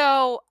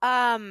 So,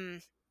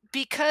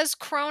 because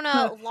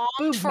Krona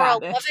longed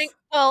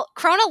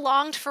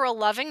for a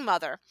loving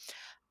mother,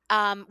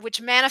 which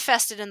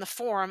manifested in the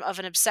form of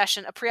an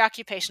obsession, a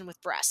preoccupation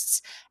with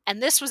breasts.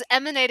 And this was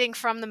emanating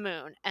from the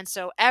moon. And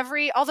so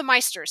all the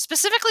Meisters,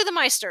 specifically the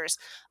Meisters,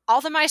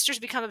 all the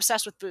Meisters become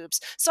obsessed with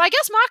boobs. So I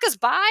guess Maka's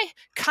bi,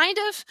 kind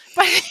of,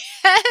 by the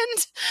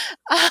end.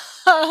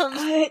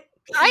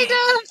 Kind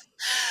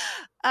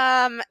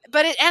of.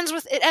 But it ends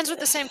with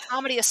the same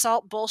comedy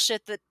assault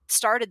bullshit that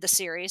started the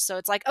series. So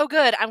it's like, oh,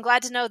 good. I'm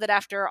glad to know that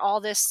after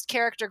all this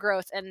character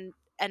growth and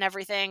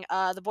everything,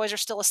 the boys are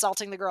still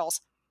assaulting the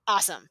girls.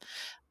 Awesome.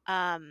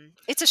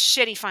 It's a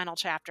shitty final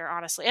chapter,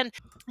 honestly. And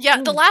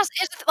yeah, the last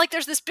is, like,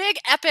 there's this big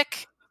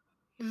epic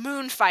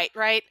moon fight,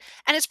 right?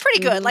 And it's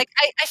pretty good. Like,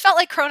 I felt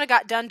like Krona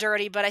got done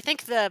dirty, but I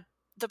think the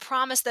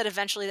promise that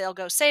eventually they'll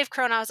go save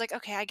Krona, I was like,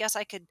 okay, I guess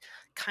I could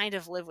kind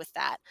of live with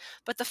that.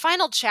 But the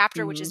final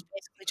chapter, which is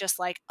basically just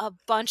like a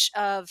bunch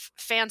of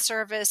fan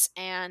service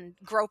and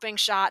groping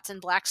shots,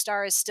 and Black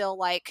Star is still,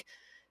 like,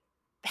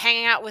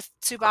 hanging out with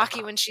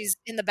Tsubaki when she's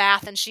in the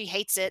bath and she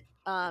hates it.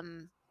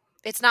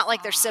 It's not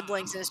like they're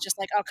siblings, and it's just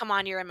like, oh, come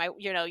on, you're in my,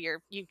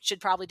 you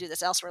should probably do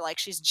this elsewhere. Like,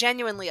 she's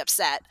genuinely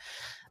upset.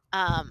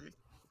 That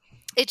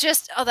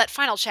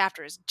final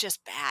chapter is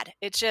just bad.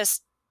 It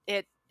just,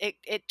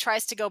 it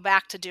tries to go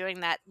back to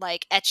doing that,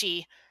 like,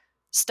 ecchi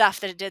stuff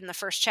that it did in the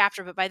first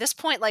chapter. But by this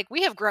point, like,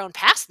 we have grown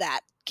past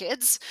that,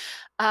 kids.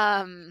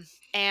 And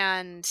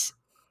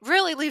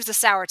really leaves a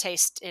sour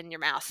taste in your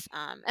mouth.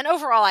 And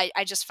overall, I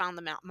just found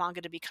the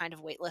manga to be kind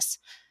of weightless.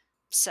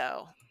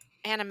 So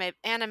anime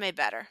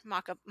better.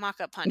 Maka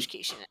punch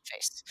Kishin in the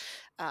face.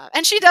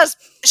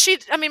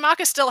 And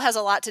Maka still has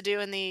a lot to do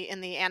in the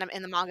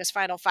manga's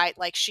final fight.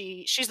 Like,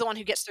 she's the one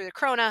who gets through the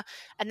Krona,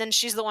 and then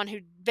she's the one who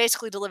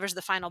basically delivers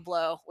the final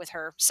blow with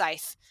her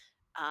scythe.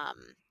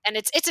 And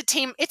it's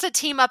a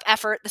team up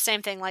effort. The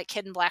same thing like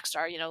Kid and Black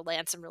Star,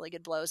 land some really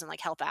good blows and,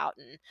 like, help out,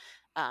 and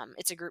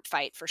it's a group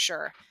fight for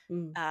sure.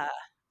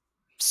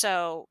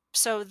 So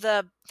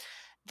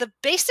the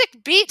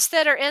basic beats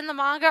that are in the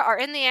manga are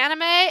in the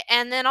anime,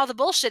 and then all the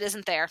bullshit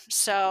isn't there.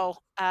 So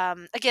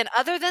again,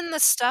 other than the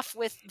stuff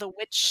with the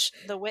witch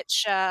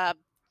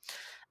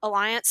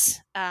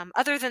alliance,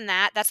 other than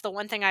that, that's the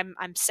one thing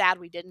I'm sad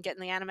we didn't get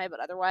in the anime.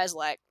 But otherwise,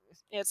 like,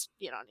 you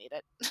don't need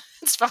it.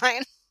 It's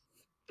fine.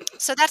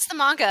 So that's the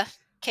manga,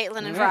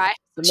 Caitlin and Vry.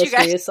 The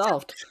mystery is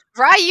solved.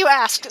 Vry, you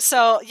asked,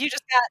 so you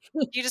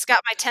just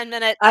got my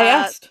 10-minute. I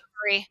asked.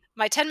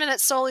 My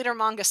 10-minute Soul Eater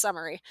manga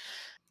summary.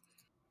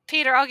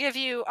 Peter, I'll give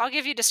you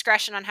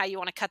discretion on how you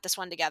want to cut this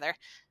one together.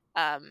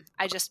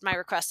 My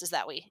request is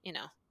that we,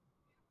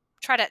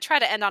 try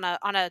to end on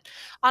a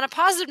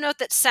positive note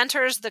that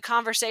centers the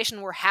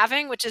conversation we're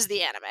having, which is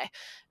the anime.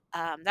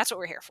 That's what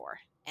we're here for.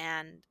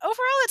 And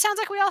overall, it sounds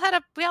like we all had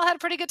a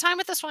pretty good time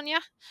with this one,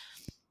 yeah.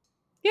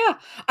 Yeah,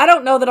 I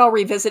don't know that I'll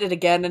revisit it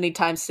again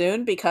anytime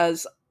soon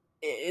because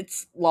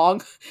it's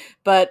long,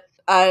 but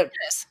God,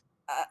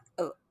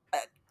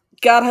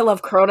 I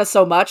love Krona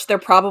so much. They're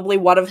probably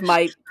one of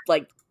my,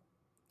 like,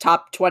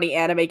 top 20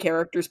 anime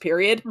characters,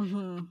 period.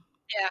 Yeah.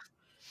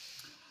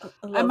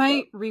 I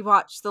might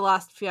rewatch the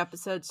last few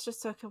episodes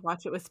just so I could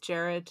watch it with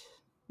Jared.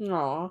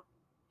 Aww.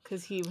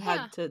 Because he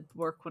had to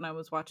work when I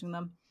was watching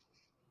them.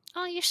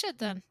 Oh, you should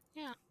then.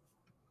 Yeah.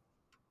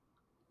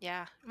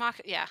 Yeah.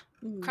 Maka, yeah.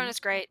 Krona's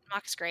great.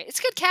 Maka's great. It's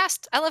a good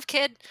cast. I love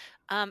Kid.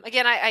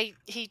 Again,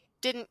 he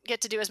didn't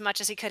get to do as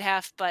much as he could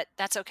have, but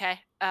that's okay.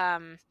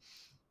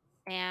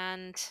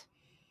 And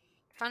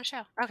Fun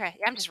show. Okay,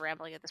 I'm just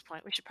rambling at this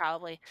point.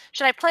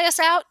 Should I play us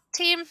out,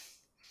 team?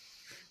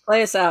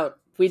 Play us out.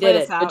 We Play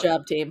did us it. out. Good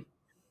job, team.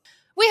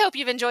 We hope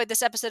you've enjoyed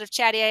this episode of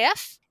Chatty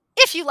AF.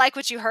 If you like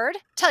what you heard,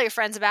 tell your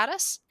friends about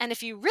us. And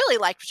if you really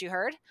like what you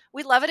heard,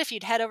 we'd love it if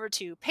you'd head over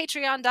to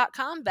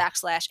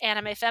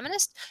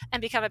patreon.com/animefeminist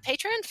and become a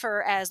patron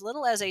for as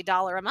little as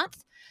 $1 a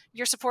month.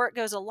 Your support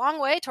goes a long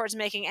way towards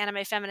making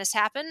Anime Feminist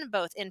happen,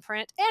 both in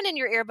print and in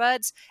your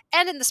earbuds,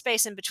 and in the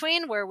space in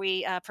between where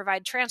we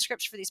provide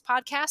transcripts for these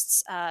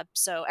podcasts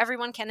so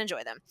everyone can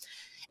enjoy them.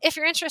 If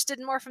you're interested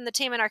in more from the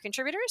team and our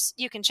contributors,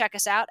 you can check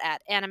us out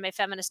at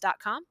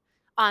animefeminist.com,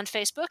 on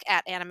Facebook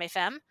at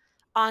AnimeFem,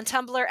 on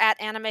Tumblr at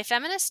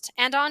AnimeFeminist,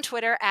 and on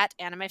Twitter at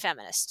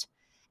AnimeFeminist.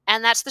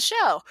 And that's the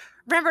show.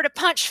 Remember to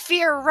punch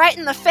fear right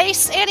in the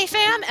face,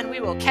 AniFam, and we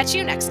will catch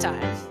you next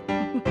time.